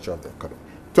change the structure of the economy.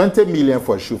 20 million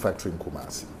for a shoe factory in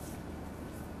Kumasi.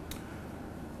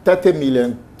 30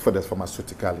 million for the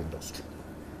pharmaceutical industry.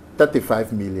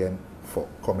 35 million for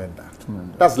Commander.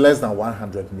 That's less than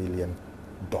 $100 million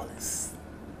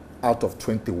out of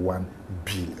 21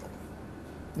 billion.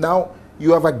 Now,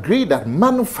 you have agreed that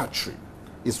manufacturing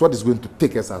is what is going to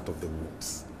take us out of the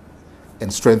woods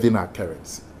and strengthen our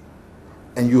currency.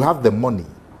 And you have the money,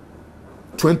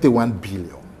 21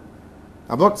 billion.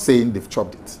 I'm not saying they've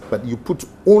chopped it, but you put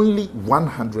only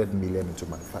 100 million into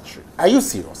manufacturing. Are you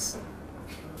serious?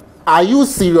 Are you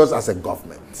serious as a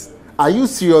government? Are you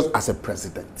serious as a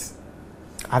president?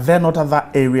 Are there not other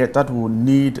areas that will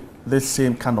need the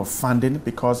same kind of funding,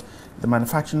 because the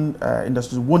manufacturing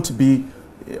industry won't be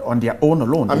on their own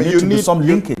alone? I mean, you need some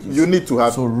linkages. You need to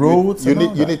have roads. You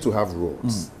need to have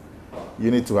roads.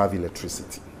 You need to have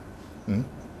electricity.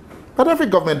 But every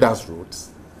government does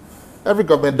roads. Every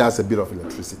government does a bit of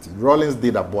electricity. Rawlings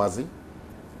did Abuazi.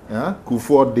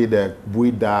 Kufuor did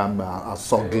Bui Dam,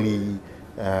 Asogli,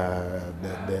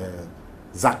 the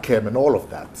Zakem, and all of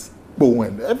that.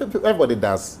 Bowen. Everybody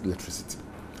does electricity.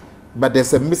 But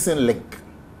there's a missing link.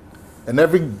 And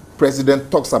every president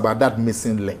talks about that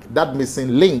missing link. That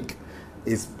missing link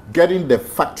is getting the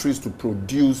factories to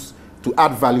produce, to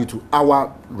add value to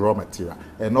our raw material,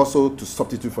 and also to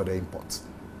substitute for the imports,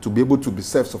 to be able to be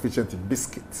self-sufficient in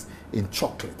biscuits, in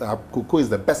chocolate. Our cocoa is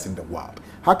the best in the world.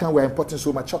 How can we import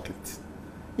so much chocolate?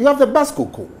 You have the best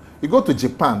cocoa. You go to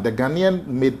Japan, the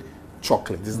Ghanaian-made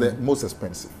chocolate is the most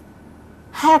expensive.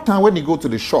 How can, when you go to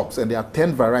the shops and there are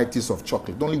 10 varieties of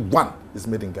chocolate, only one is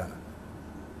made in Ghana?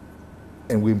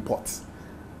 And we import.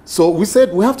 So we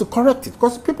said we have to correct it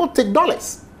because people take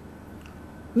dollars.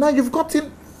 Now you've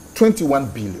gotten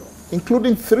 21 billion,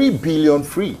 including 3 billion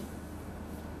free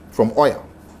from oil.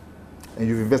 And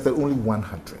you've invested only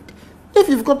 100. If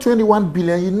you've got 21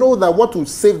 billion, you know that what will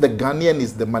save the Ghanaian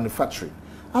is the manufacturing.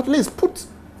 At least put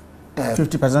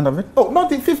 50% of it? Oh, not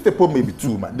the 50, maybe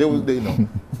 2, man. They know.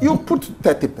 You put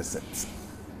 30%.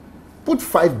 Put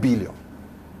 5 billion.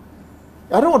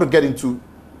 I don't want to get into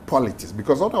politics,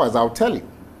 because otherwise I'll tell you,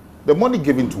 the money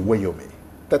given to Wayome,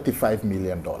 $35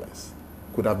 million,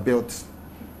 could have built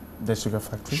the sugar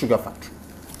factory.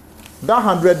 That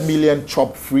 100 million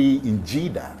chop free in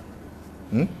Jida,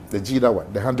 the Jida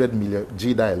one, the 100 million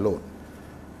Jida alone,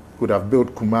 could have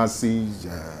built Kumasi,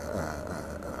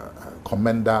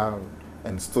 Commander,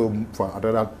 and still for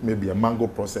another, maybe a mango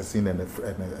processing and a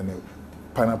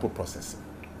pineapple processing.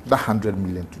 That 100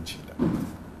 million to Jida.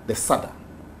 The SADA,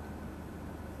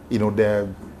 you know, the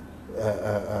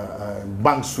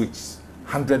bank switch,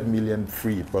 100 million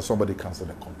free for somebody cancel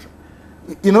the contract.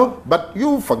 You know, but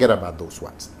you forget about those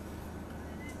ones.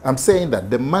 I'm saying that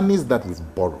the monies that we've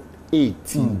borrowed,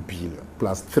 18 billion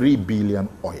plus 3 billion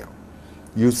oil,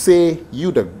 you say,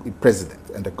 you the president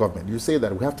and the government, you say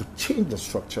that we have to change the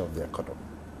structure of the economy.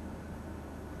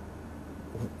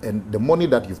 And the money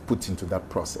that you've put into that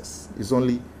process is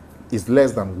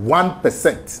less than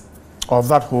 1% of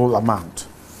that whole amount.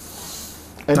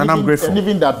 And I'm grateful. And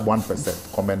even that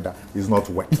 1%, Commander, is not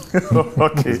wet.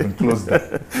 Okay. It's been closed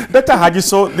down. Dr. Haji,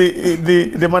 so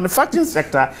the manufacturing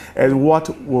sector is what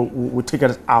will take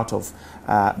us out of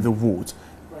the woods.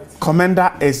 Right.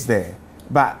 Commander is there.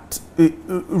 But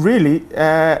really,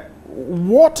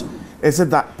 what is it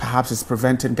that perhaps is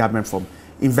preventing government from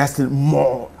investing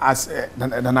more, as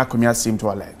than Akumia seemed to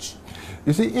allege?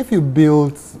 You see, if you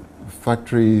build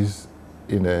factories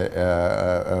in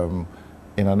an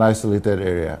isolated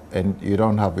area and you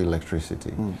don't have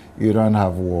electricity, you don't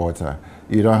have water,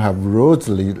 you don't have roads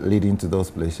leading to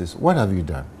those places, what have you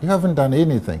done? You haven't done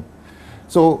anything.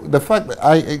 So the fact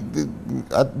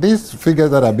that these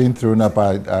figures that have been thrown up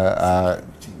are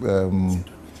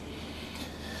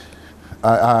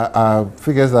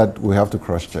figures that we have to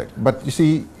cross-check. But you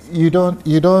see, you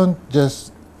don't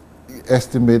just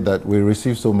estimate that we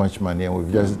receive so much money and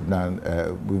we've just done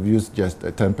we've used just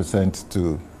 10%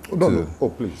 to. No. Oh,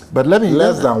 please. But let me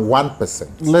less than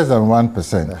 1%. Less than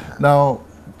 1%. Now,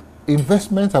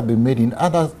 investments have been made in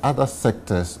other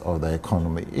sectors of the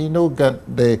economy. You know,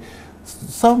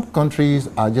 some countries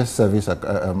are just service.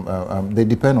 They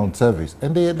depend on service,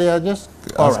 and they are just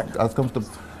as comfortable.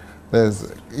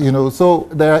 So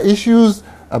there are issues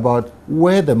about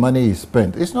where the money is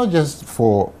spent. It's not just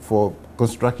for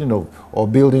construction or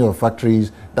building of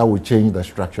factories that will change the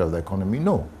structure of the economy.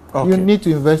 No. Okay. You need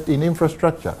to invest in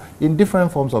infrastructure, in different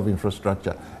forms of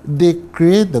infrastructure. They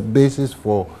create the basis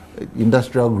for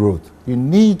industrial growth. You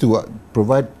need to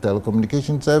provide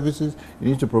telecommunication services, you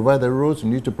need to provide the roads, you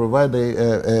need to provide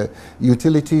the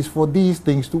utilities for these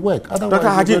things to work. Otherwise, Dr.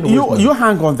 Haji, you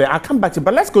hang on there. I'll come back to you,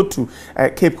 but let's go to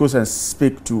Cape Coast and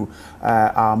speak to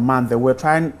our man there. We're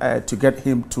trying to get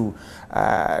him to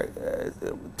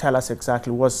tell us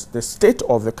exactly what's the state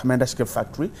of the Commander Sugar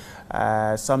Factory.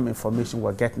 Some information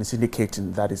we're getting is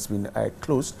indicating that it's been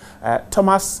closed.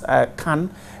 Thomas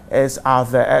Khan is out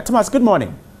there. Thomas, good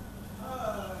morning.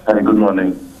 Hi, good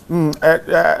morning.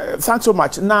 Thanks so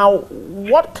much. Now,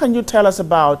 what can you tell us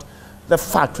about the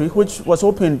factory, which was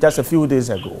opened just a few days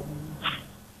ago?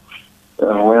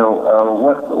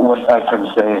 What I can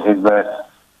say is that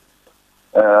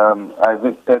I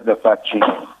visited the factory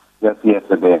just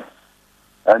yesterday,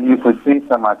 and you could see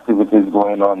some activities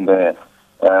going on there.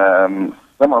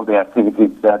 Some of the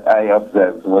activities that I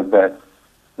observed was that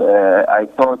I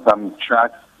saw some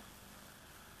trucks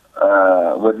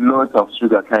with loads of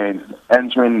sugarcane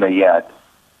entering the yard.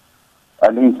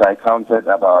 At least I counted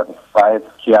about 5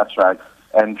 Kia trucks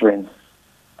entering,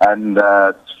 and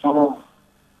 2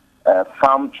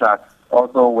 farm trucks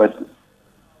also with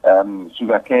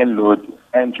sugarcane load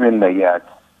entering the yard.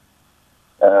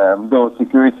 Though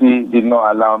security did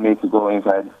not allow me to go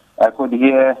inside, I could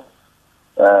hear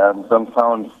some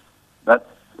sounds that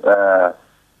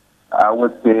I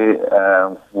would say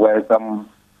were some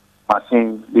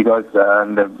machines, because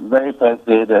the very first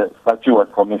day the factory was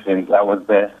commissioned, I was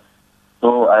there,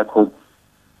 so I could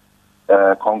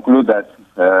conclude that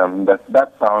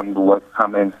that sound was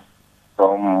coming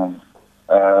from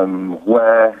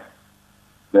where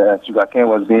the sugarcane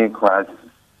was being crushed,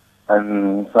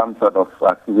 and some sort of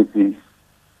activity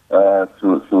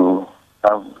to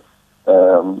have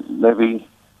maybe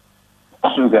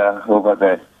sugar over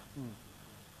there.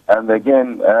 And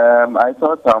again, I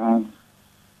saw some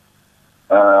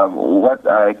what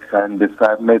I can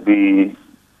describe maybe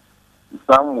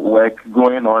some work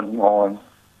going on,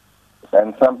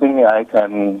 and something I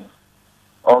can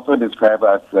also describe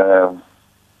as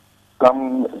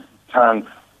some tanks.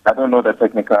 I don't know the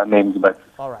technical names, but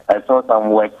I saw some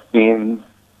work being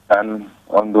done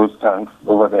on those tanks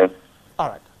over there. All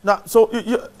right. Now, so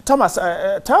Thomas,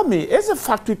 tell me, is the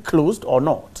factory closed or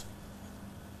not?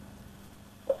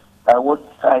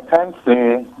 I can't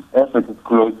say if it is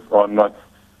closed or not.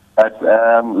 But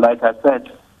like I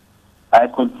said, I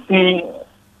could see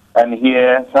and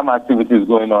hear some activities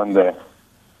going on there.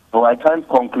 So I can't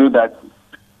conclude that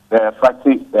the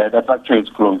factory is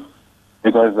closed,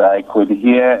 because I could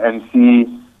hear and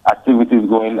see activities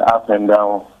going up and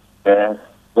down there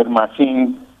with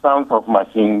machines, sounds of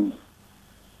machines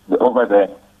over there.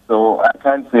 So I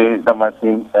can't say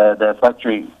the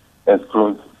factory is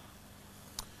closed.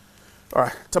 All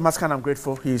right, Thomas Khan, I'm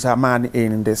grateful. He's a man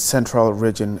in the central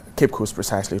region, Cape Coast,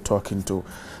 precisely talking to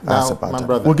us about that.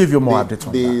 Brother, we'll give you more updates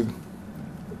on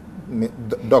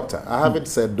that. Doctor, I haven't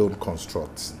said don't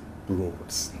construct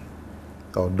roads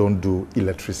or don't do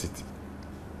electricity.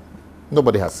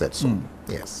 Nobody has said so.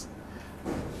 Yes.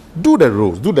 Do the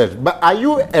roads, do that. But are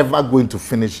you ever going to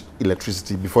finish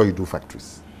electricity before you do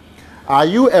factories? Are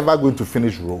you ever going to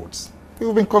finish roads?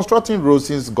 You've been constructing roads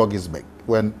since Gogisbeck,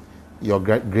 when your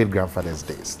great-grandfather's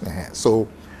days. So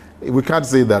we can't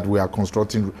say that we are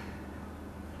constructing.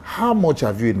 How much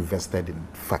have you invested in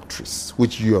factories,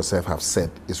 which you yourself have said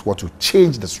is what will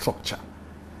change the structure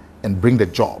and bring the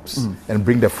jobs and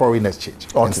bring the foreign exchange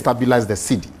and stabilize the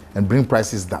city and bring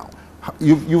prices down?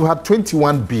 You've had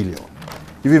 21 billion.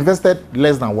 You've invested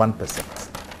less than 1%.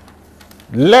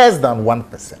 Less than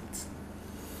 1%.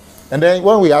 And then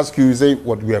when we ask you, you say,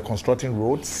 what, we are constructing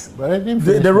roads? But I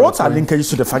didn't the roads are linked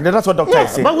to the fact. That's what Doctor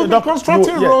is saying. But we've been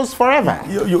constructing roads forever.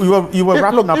 You were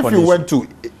wrapping up on this. If you this. went to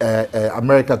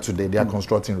America today, they are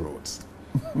constructing roads.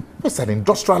 It's an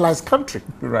industrialized country.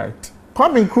 Right.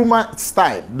 Kwame Nkrumah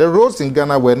style, the roads in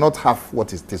Ghana were not half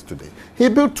what it is today. He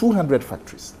built 200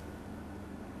 factories.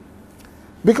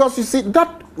 Because you see,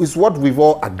 that is what we've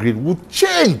all agreed would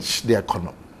change the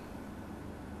economy.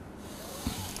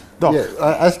 Yeah,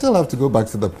 I still have to go back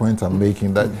to the point I'm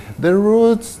making, that the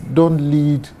roads don't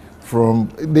lead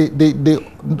from, they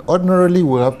ordinarily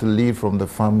will have to lead from the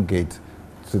farm gate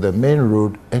to the main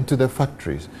road and to the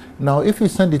factories. Now, if you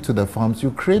send it to the farms,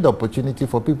 you create opportunity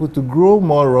for people to grow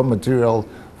more raw materials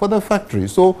for the factory.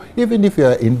 So even if you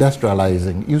are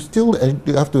industrializing, you still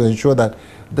have to ensure that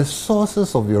the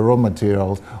sources of your raw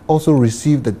materials also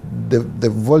receive the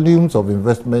volumes of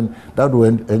investment that will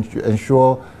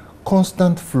ensure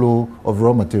constant flow of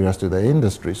raw materials to the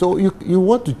industry. So you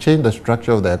want to change the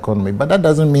structure of the economy, but that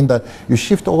doesn't mean that you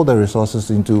shift all the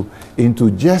resources into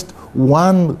just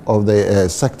one of the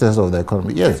sectors of the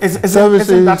economy. Yes,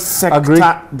 isn't that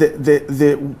sector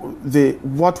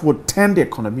what would turn the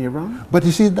economy around? But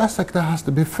you see, that sector has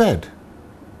to be fed.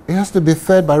 It has to be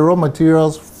fed by raw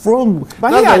materials from.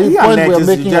 But that's the point we're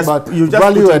making about you just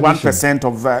value put addition. 1%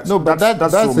 of that. No, but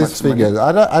that's so his much figure.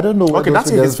 I don't know where okay, those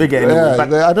that's figures, his figure anyway.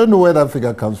 But I don't know where that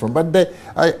figure comes from. But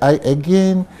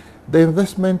again, the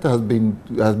investment has been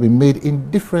made in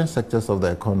different sectors of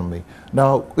the economy.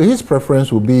 Now, his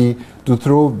preference would be to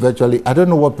throw virtually, I don't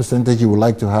know what percentage he would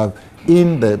like to have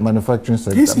in the manufacturing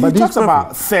sector. He talks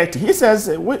about 30. He says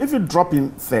if you drop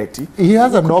in 30, he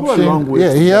has an option.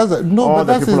 Yeah, he has but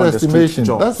that's his estimation.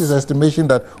 That's his estimation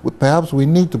that perhaps we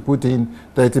need to put in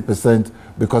 30%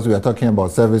 because we are talking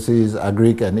about services,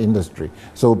 agri and industry.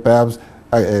 So perhaps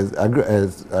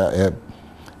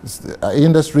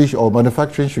industry or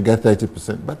manufacturing should get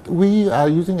 30%. But we are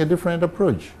using a different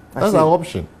approach. That's our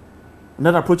option.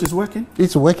 That approach is working.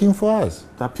 It's working for us.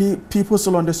 That people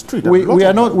still on the street. We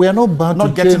are not bound not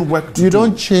to getting change. work. You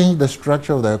don't change the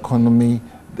structure of the economy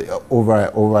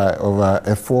over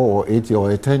a 4 or 8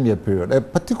 or a 10-year period.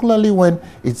 Particularly when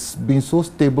it's been so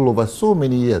stable over so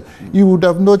many years, you would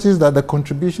have noticed that the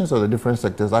contributions of the different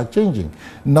sectors are changing.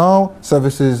 Now,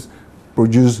 services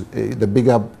produce the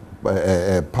bigger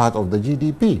part of the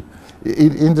GDP.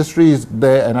 Industry is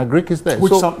there and agri is there.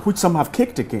 Which some have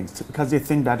kicked against because they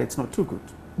think that it's not too good.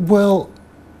 Well,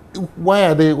 why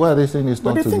are they saying it's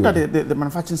not too good? They think that the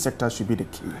manufacturing sector should be the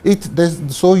key.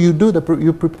 So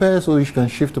you prepare so you can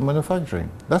shift to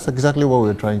manufacturing. That's exactly what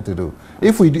we're trying to do.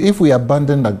 If we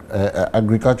abandon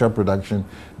agricultural production,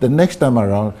 the next time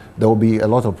around there will be a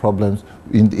lot of problems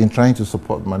in trying to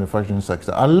support manufacturing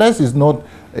sector, unless it's not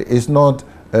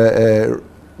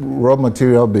raw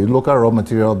material based, local raw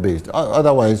material based.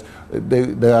 Otherwise,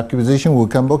 the accusation will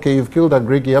come, okay, you've killed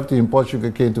agri, you have to import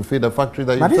sugarcane to feed the factory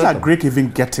that you But is agri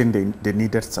even getting the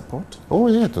needed support? Oh,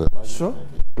 yeah. Sure.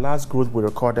 Last growth we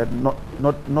recorded,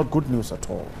 not good news at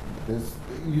all. There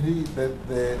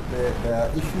are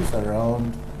issues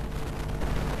around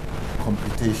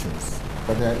computations,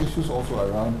 but there are issues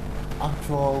also around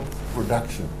actual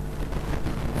production.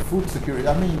 Food security,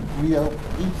 I mean, we are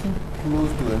inching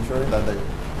close to ensuring that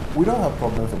We don't have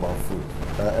problems about food,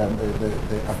 and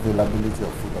the availability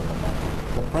of food on the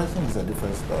market. The pricing is a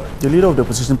different story. The leader of the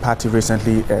opposition party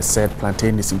recently said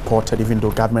plantain is imported, even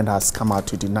though government has come out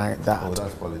to deny that. Oh,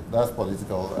 that's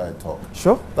political talk.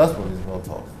 Sure? That's political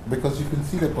talk. Because you can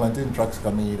see the plantain trucks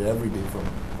coming in every day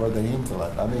from the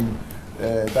hinterland. I mean,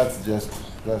 that's just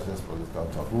political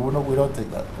talk. We don't take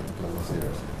that particularly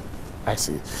seriously. I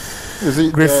see. You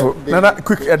see, Grateful.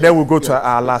 Quick, and then we'll go to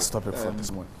our last topic for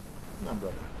this morning.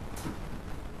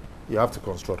 You have to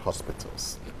construct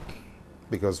hospitals,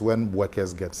 because when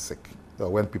workers get sick, or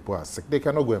when people are sick, they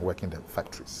cannot go and work in the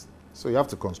factories. So you have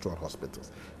to construct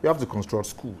hospitals. You have to construct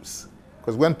schools,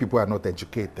 because when people are not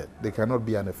educated, they cannot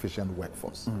be an efficient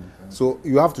workforce. So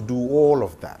you have to do all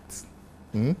of that.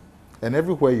 And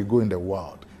everywhere you go in the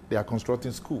world, they are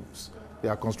constructing schools. They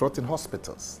are constructing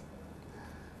hospitals.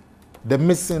 The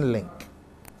missing link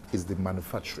is the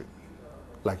manufacturing,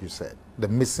 like you said, the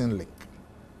missing link.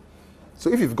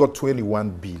 So if you've got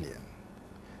 21 billion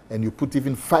and you put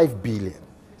even 5 billion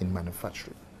in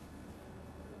manufacturing,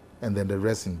 and then the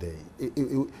rest in there,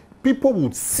 people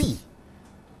would see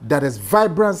that there's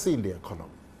vibrancy in the economy.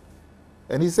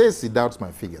 And he says he doubts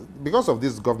my figures because of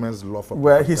this government's law for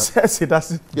Well, he says he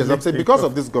doesn't. Yes, I'm saying because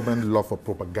of this government law for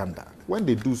propaganda. When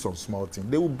they do some small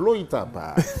thing, they will blow it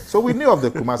up. So we knew of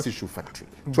the Kumasi shoe factory,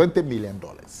 $20 million.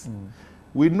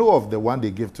 We know of the one they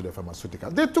gave to the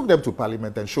pharmaceuticals. They took them to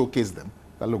parliament and showcased them.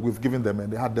 That, look, we've given them,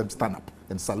 and they had them stand up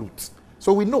and salute.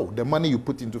 So we know the money you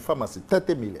put into pharmacy,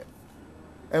 30 million.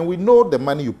 And we know the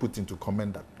money you put into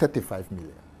Commander, 35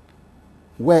 million.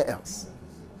 Where else?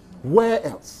 Where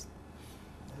else?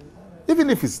 Even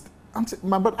if it's,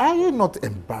 but are you not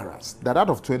embarrassed that out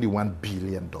of $21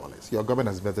 billion, your government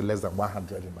has invested less than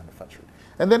 100 in manufacturing?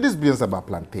 And then this billions about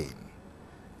plantain.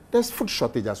 There's food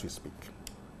shortage as we speak,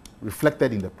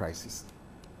 reflected in the prices.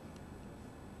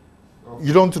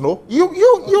 You don't know? You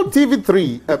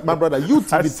TV3, my brother, you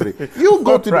TV3. You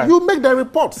go to, you make the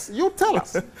reports. You tell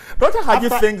us. Don't you have you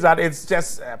think that it's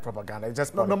just propaganda? It's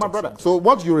just no, my brother. So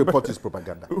what you report is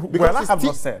propaganda. Well, I have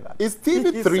not said that. It's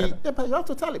TV3. Yeah, but you have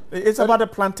to tell him. It's about the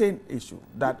plantain issue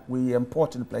that we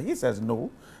import in play. He says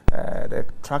no. The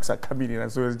trucks are coming in,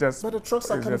 and so it's just. But the trucks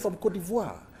are coming from Cote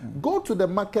d'Ivoire. Go to the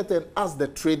market and ask the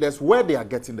traders where they are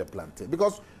getting the plantain,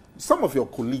 because some of your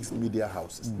colleagues' media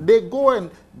houses, they go and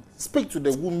speak to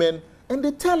the women, and they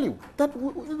tell you that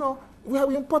we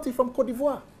are importing from Cote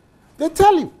d'Ivoire. They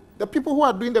tell you, the people who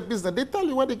are doing the business, they tell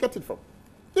you where they get it from.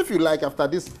 If you like, after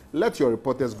this, let your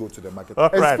reporters go to the market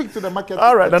and speak to the market.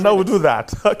 All right, and now we'll do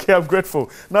that. Okay, I'm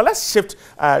grateful. Now let's shift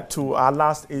to our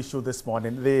last issue this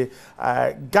morning. The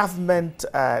government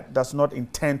does not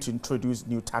intend to introduce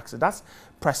new taxes. That's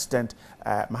President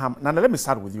Mahama. Now, let me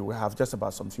start with you. We have just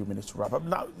about some few minutes to wrap up.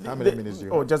 Now, how many minutes do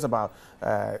you have? Oh, just about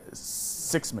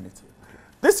 6 minutes.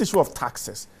 This issue of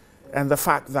taxes and the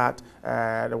fact that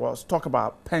there was talk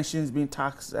about pensions being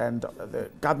taxed and the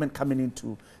government coming in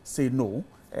to say no.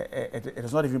 It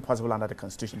is not even possible under the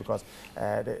Constitution because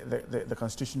the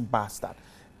Constitution bars that.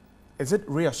 Is it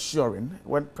reassuring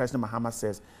when President Mahama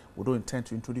says we don't intend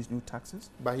to introduce new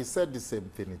taxes? But he said the same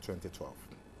thing in 2012.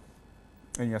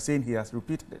 And you're saying he has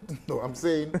repeated it? No, I'm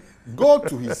saying go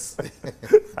to his.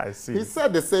 I see. He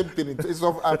said the same thing.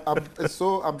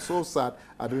 I'm so sad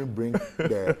I didn't bring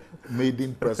the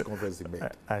maiden press conference he made.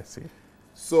 I see.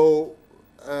 So,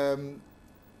 and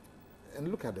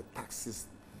look at the taxes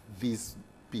these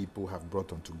people have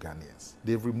brought onto Ghanaians.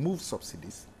 They've removed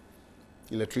subsidies.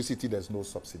 Electricity, there's no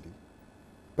subsidy.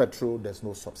 Petrol, there's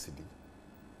no subsidy.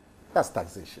 That's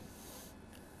taxation.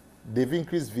 They've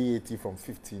increased VAT from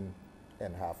 15 to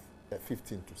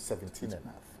 17.5.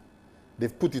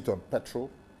 They've put it on petrol.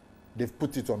 They've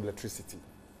put it on electricity.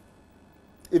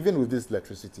 Even with this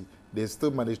electricity, they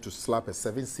still managed to slap a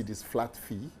 7 cedis flat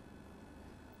fee,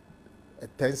 a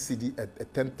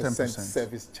 10%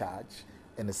 service charge,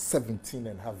 and a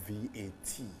 17.5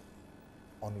 VAT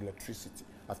on electricity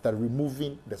after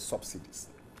removing the subsidies.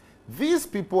 These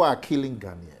people are killing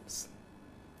Ghanaians.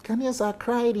 Ghanaians are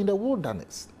crying in the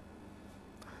wilderness.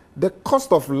 The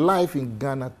cost of life in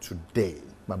Ghana today,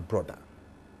 my brother,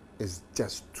 is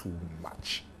just too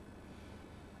much.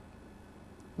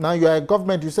 Now you are a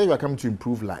government, you say you are coming to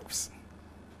improve lives.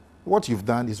 What you've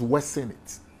done is worsen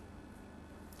it.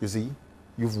 You see?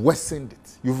 You've worsened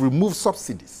it. You've removed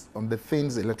subsidies on the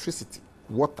things, electricity,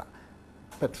 water,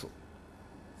 petrol.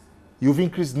 You've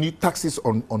increased new taxes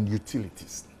on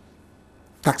utilities.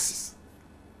 Taxes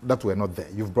that were not there.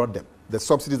 You've brought them. The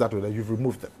subsidies that were there, you've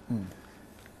removed them.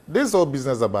 This whole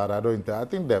business about, I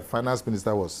think the finance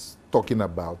minister was talking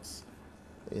about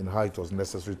how it was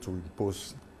necessary to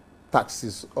impose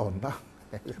taxes on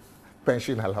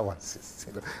pension allowances.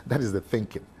 That is the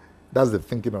thinking. That's the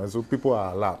thinking of it. So people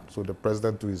are allowed. So the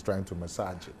president too is trying to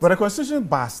massage it. But the constitution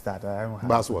bars that.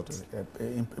 Bars what?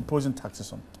 Imposing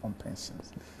taxes on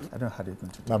pensions. I don't know how they're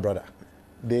going to do My brother,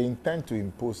 they intend to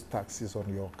impose taxes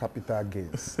on your capital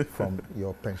gains from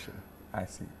your pension. I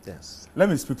see. Yes. Let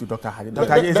me speak to Dr. Haji. Dr.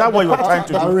 Haji, is that what you are trying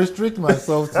to do? I'll restrict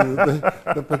myself to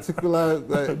the particular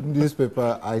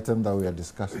newspaper item that we are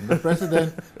discussing. The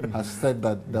president has said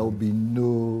that there will be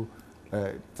no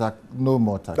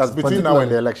more taxes. That's between now and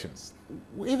the elections.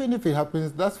 Even if it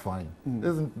happens, that's fine.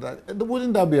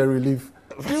 Wouldn't that be a relief?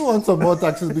 Do you want some more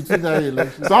taxes between the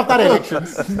elections? So after the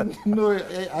elections? No,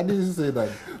 I didn't say that.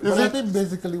 But I think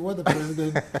basically what the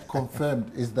president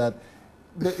confirmed is that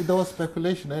there was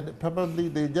speculation, and probably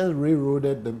they just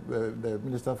railroaded the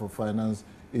Minister for Finance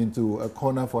into a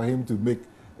corner for him to make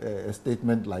a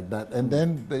statement like that. And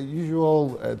then the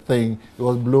usual thing, it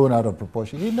was blown out of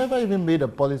proportion. He never even made a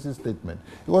policy statement.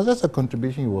 It was just a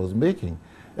contribution he was making.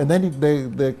 And then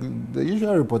the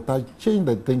usual reportage changed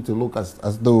the thing to look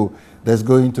as though there's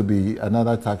going to be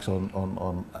another tax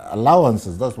on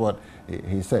allowances. That's what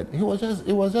he said. It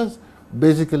was just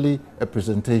basically a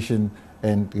presentation,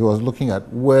 and he was looking at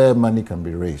where money can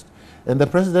be raised. And the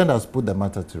president has put the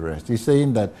matter to rest. He's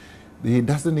saying that he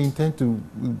doesn't intend to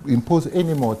impose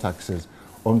any more taxes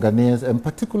on Ghanaians, and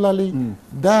particularly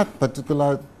that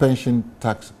particular pension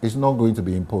tax is not going to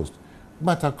be imposed.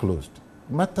 Matter closed.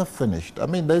 Matter finished. I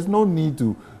mean, there's no need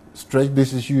to stretch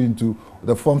this issue into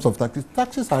the forms of taxes.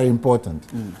 Taxes are important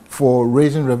for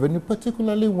raising revenue,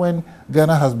 particularly when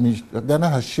Ghana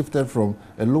has shifted from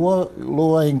a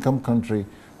lower income country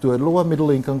to a lower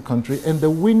middle income country, and the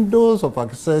windows of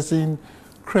accessing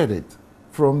credit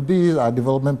from these our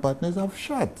development partners have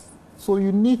shut. So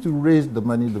you need to raise the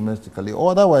money domestically,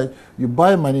 otherwise you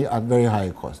buy money at very high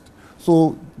cost.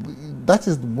 So that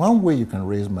is one way you can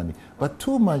raise money. But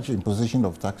too much imposition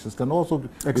of taxes can also be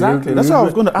exactly. That's what I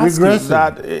was going to ask you.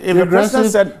 That if the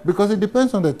president said, because it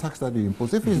depends on the tax that you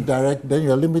impose. If it's direct, then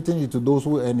you are limiting it to those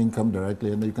who earn income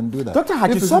directly, and you can do that. Dr.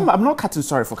 Haji, I'm not cutting.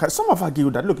 Sorry for cutting. Some have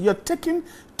argued that look, you're taking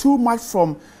too much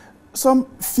from some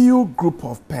few group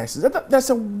of persons. There's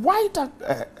a wider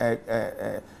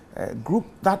group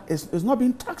that is not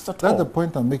being taxed at all. That's the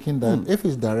point I'm making. That if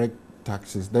it's direct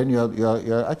taxes, then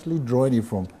you're actually drawing it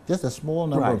from just a small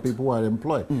number of people who are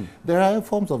employed. There are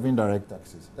forms of indirect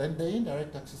taxes, and the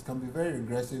indirect taxes can be very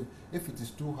regressive if it is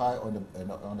too high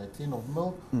on a tin of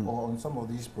milk or on some of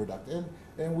these products.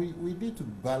 And we need to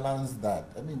balance that.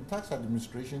 I mean, tax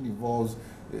administration involves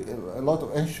a lot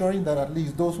of ensuring that at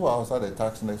least those who are outside the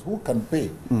tax nets who can pay.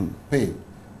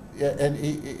 Yeah, and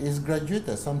it is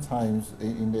graduated sometimes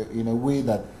in a way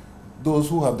that those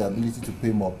who have the ability to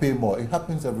pay more. It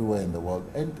happens everywhere in the world.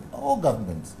 And all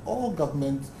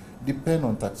governments depend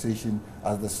on taxation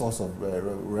as the source of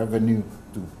revenue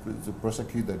to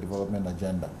prosecute the development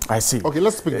agenda. I see. Okay,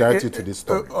 let's speak directly to this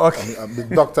story. Okay.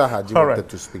 Dr. Haji wanted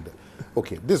to speak there.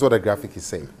 Okay, this is what the graphic is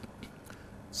saying.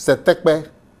 Setekbe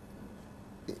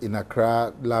in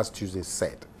Accra last Tuesday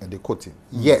said, and they quote him,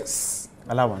 yes,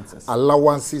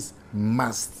 allowances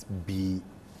must be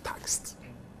taxed.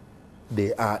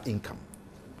 They are income.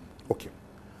 Okay.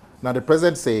 Now the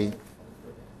president saying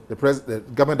the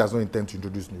government does not intend to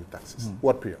introduce new taxes.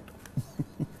 What period?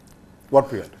 What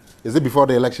period? Is it before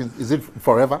the elections? Is it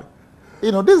forever?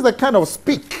 You know, this is the kind of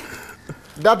speak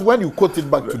that when you quote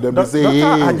it back to them, they say,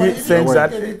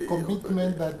 hey,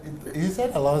 commitment that he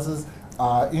said allowances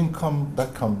are income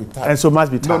that can be taxed. And so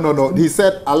must be taxed. No. He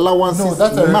said allowances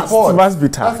must be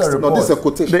taxed. That's a report. No, this is a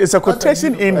quotation. There is a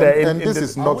quotation in there. And this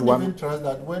is not one. I wouldn't even trust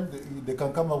that when they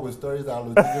can come up with stories that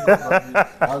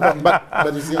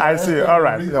but you see, I see. All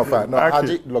right. No, fine. No,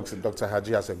 okay. Dr.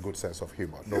 Haji has a good sense of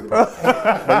humor. No problem.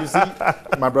 But you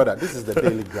see, my brother, this is the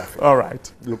daily graphic. All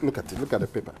right. Look at it. Look at the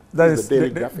paper. That is the daily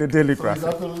graphic. The daily graphic.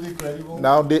 It's absolutely credible.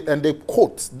 Now, they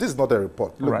quote. This is not a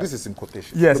report. Look, this is in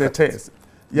quotation. Yes, it is.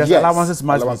 Yes, allowances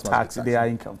must be taxed. They are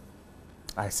income.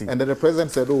 I see. And then the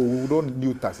president said, oh, we don't need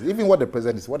new taxes. Even what the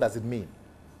president is, what does it mean?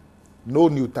 No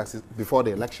new taxes before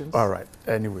the elections. All right.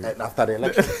 Anyway. And after the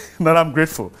elections. No, I'm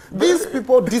grateful. These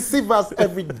people deceive us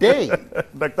every day.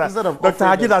 Dr.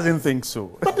 Haji doesn't think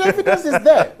so. But the evidence is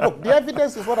there. Look, the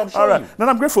evidence is what I'm showing. All right. No,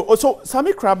 I'm grateful. Oh, so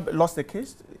Sammy Crab lost the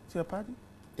case to your party?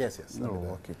 Yes.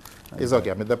 No, okay. It's okay.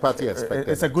 I mean, the party expected.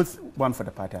 It's a good one for the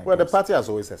party. Well, the party has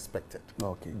always expected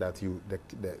that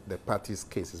the party's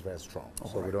case is very strong,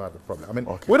 so we don't have a problem. I mean,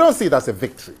 we don't see it as a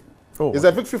victory. It's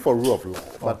a victory for rule of law.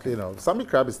 But you know, Sammy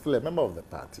Crab is still a member of the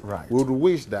party. Right. We would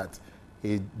wish that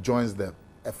he joins the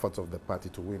efforts of the party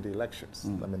to win the elections.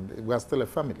 I mean, we are still a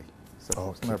family,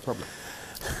 so it's not a problem.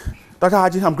 Dr.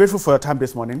 Haji, I'm grateful for your time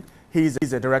this morning. He's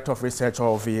the Director of Research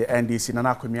of the NDC.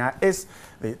 Nana Kwamia is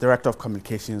the Director of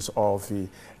Communications of the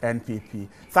NPP.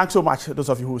 Thanks so much, those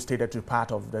of you who stayed to be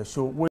part of the show.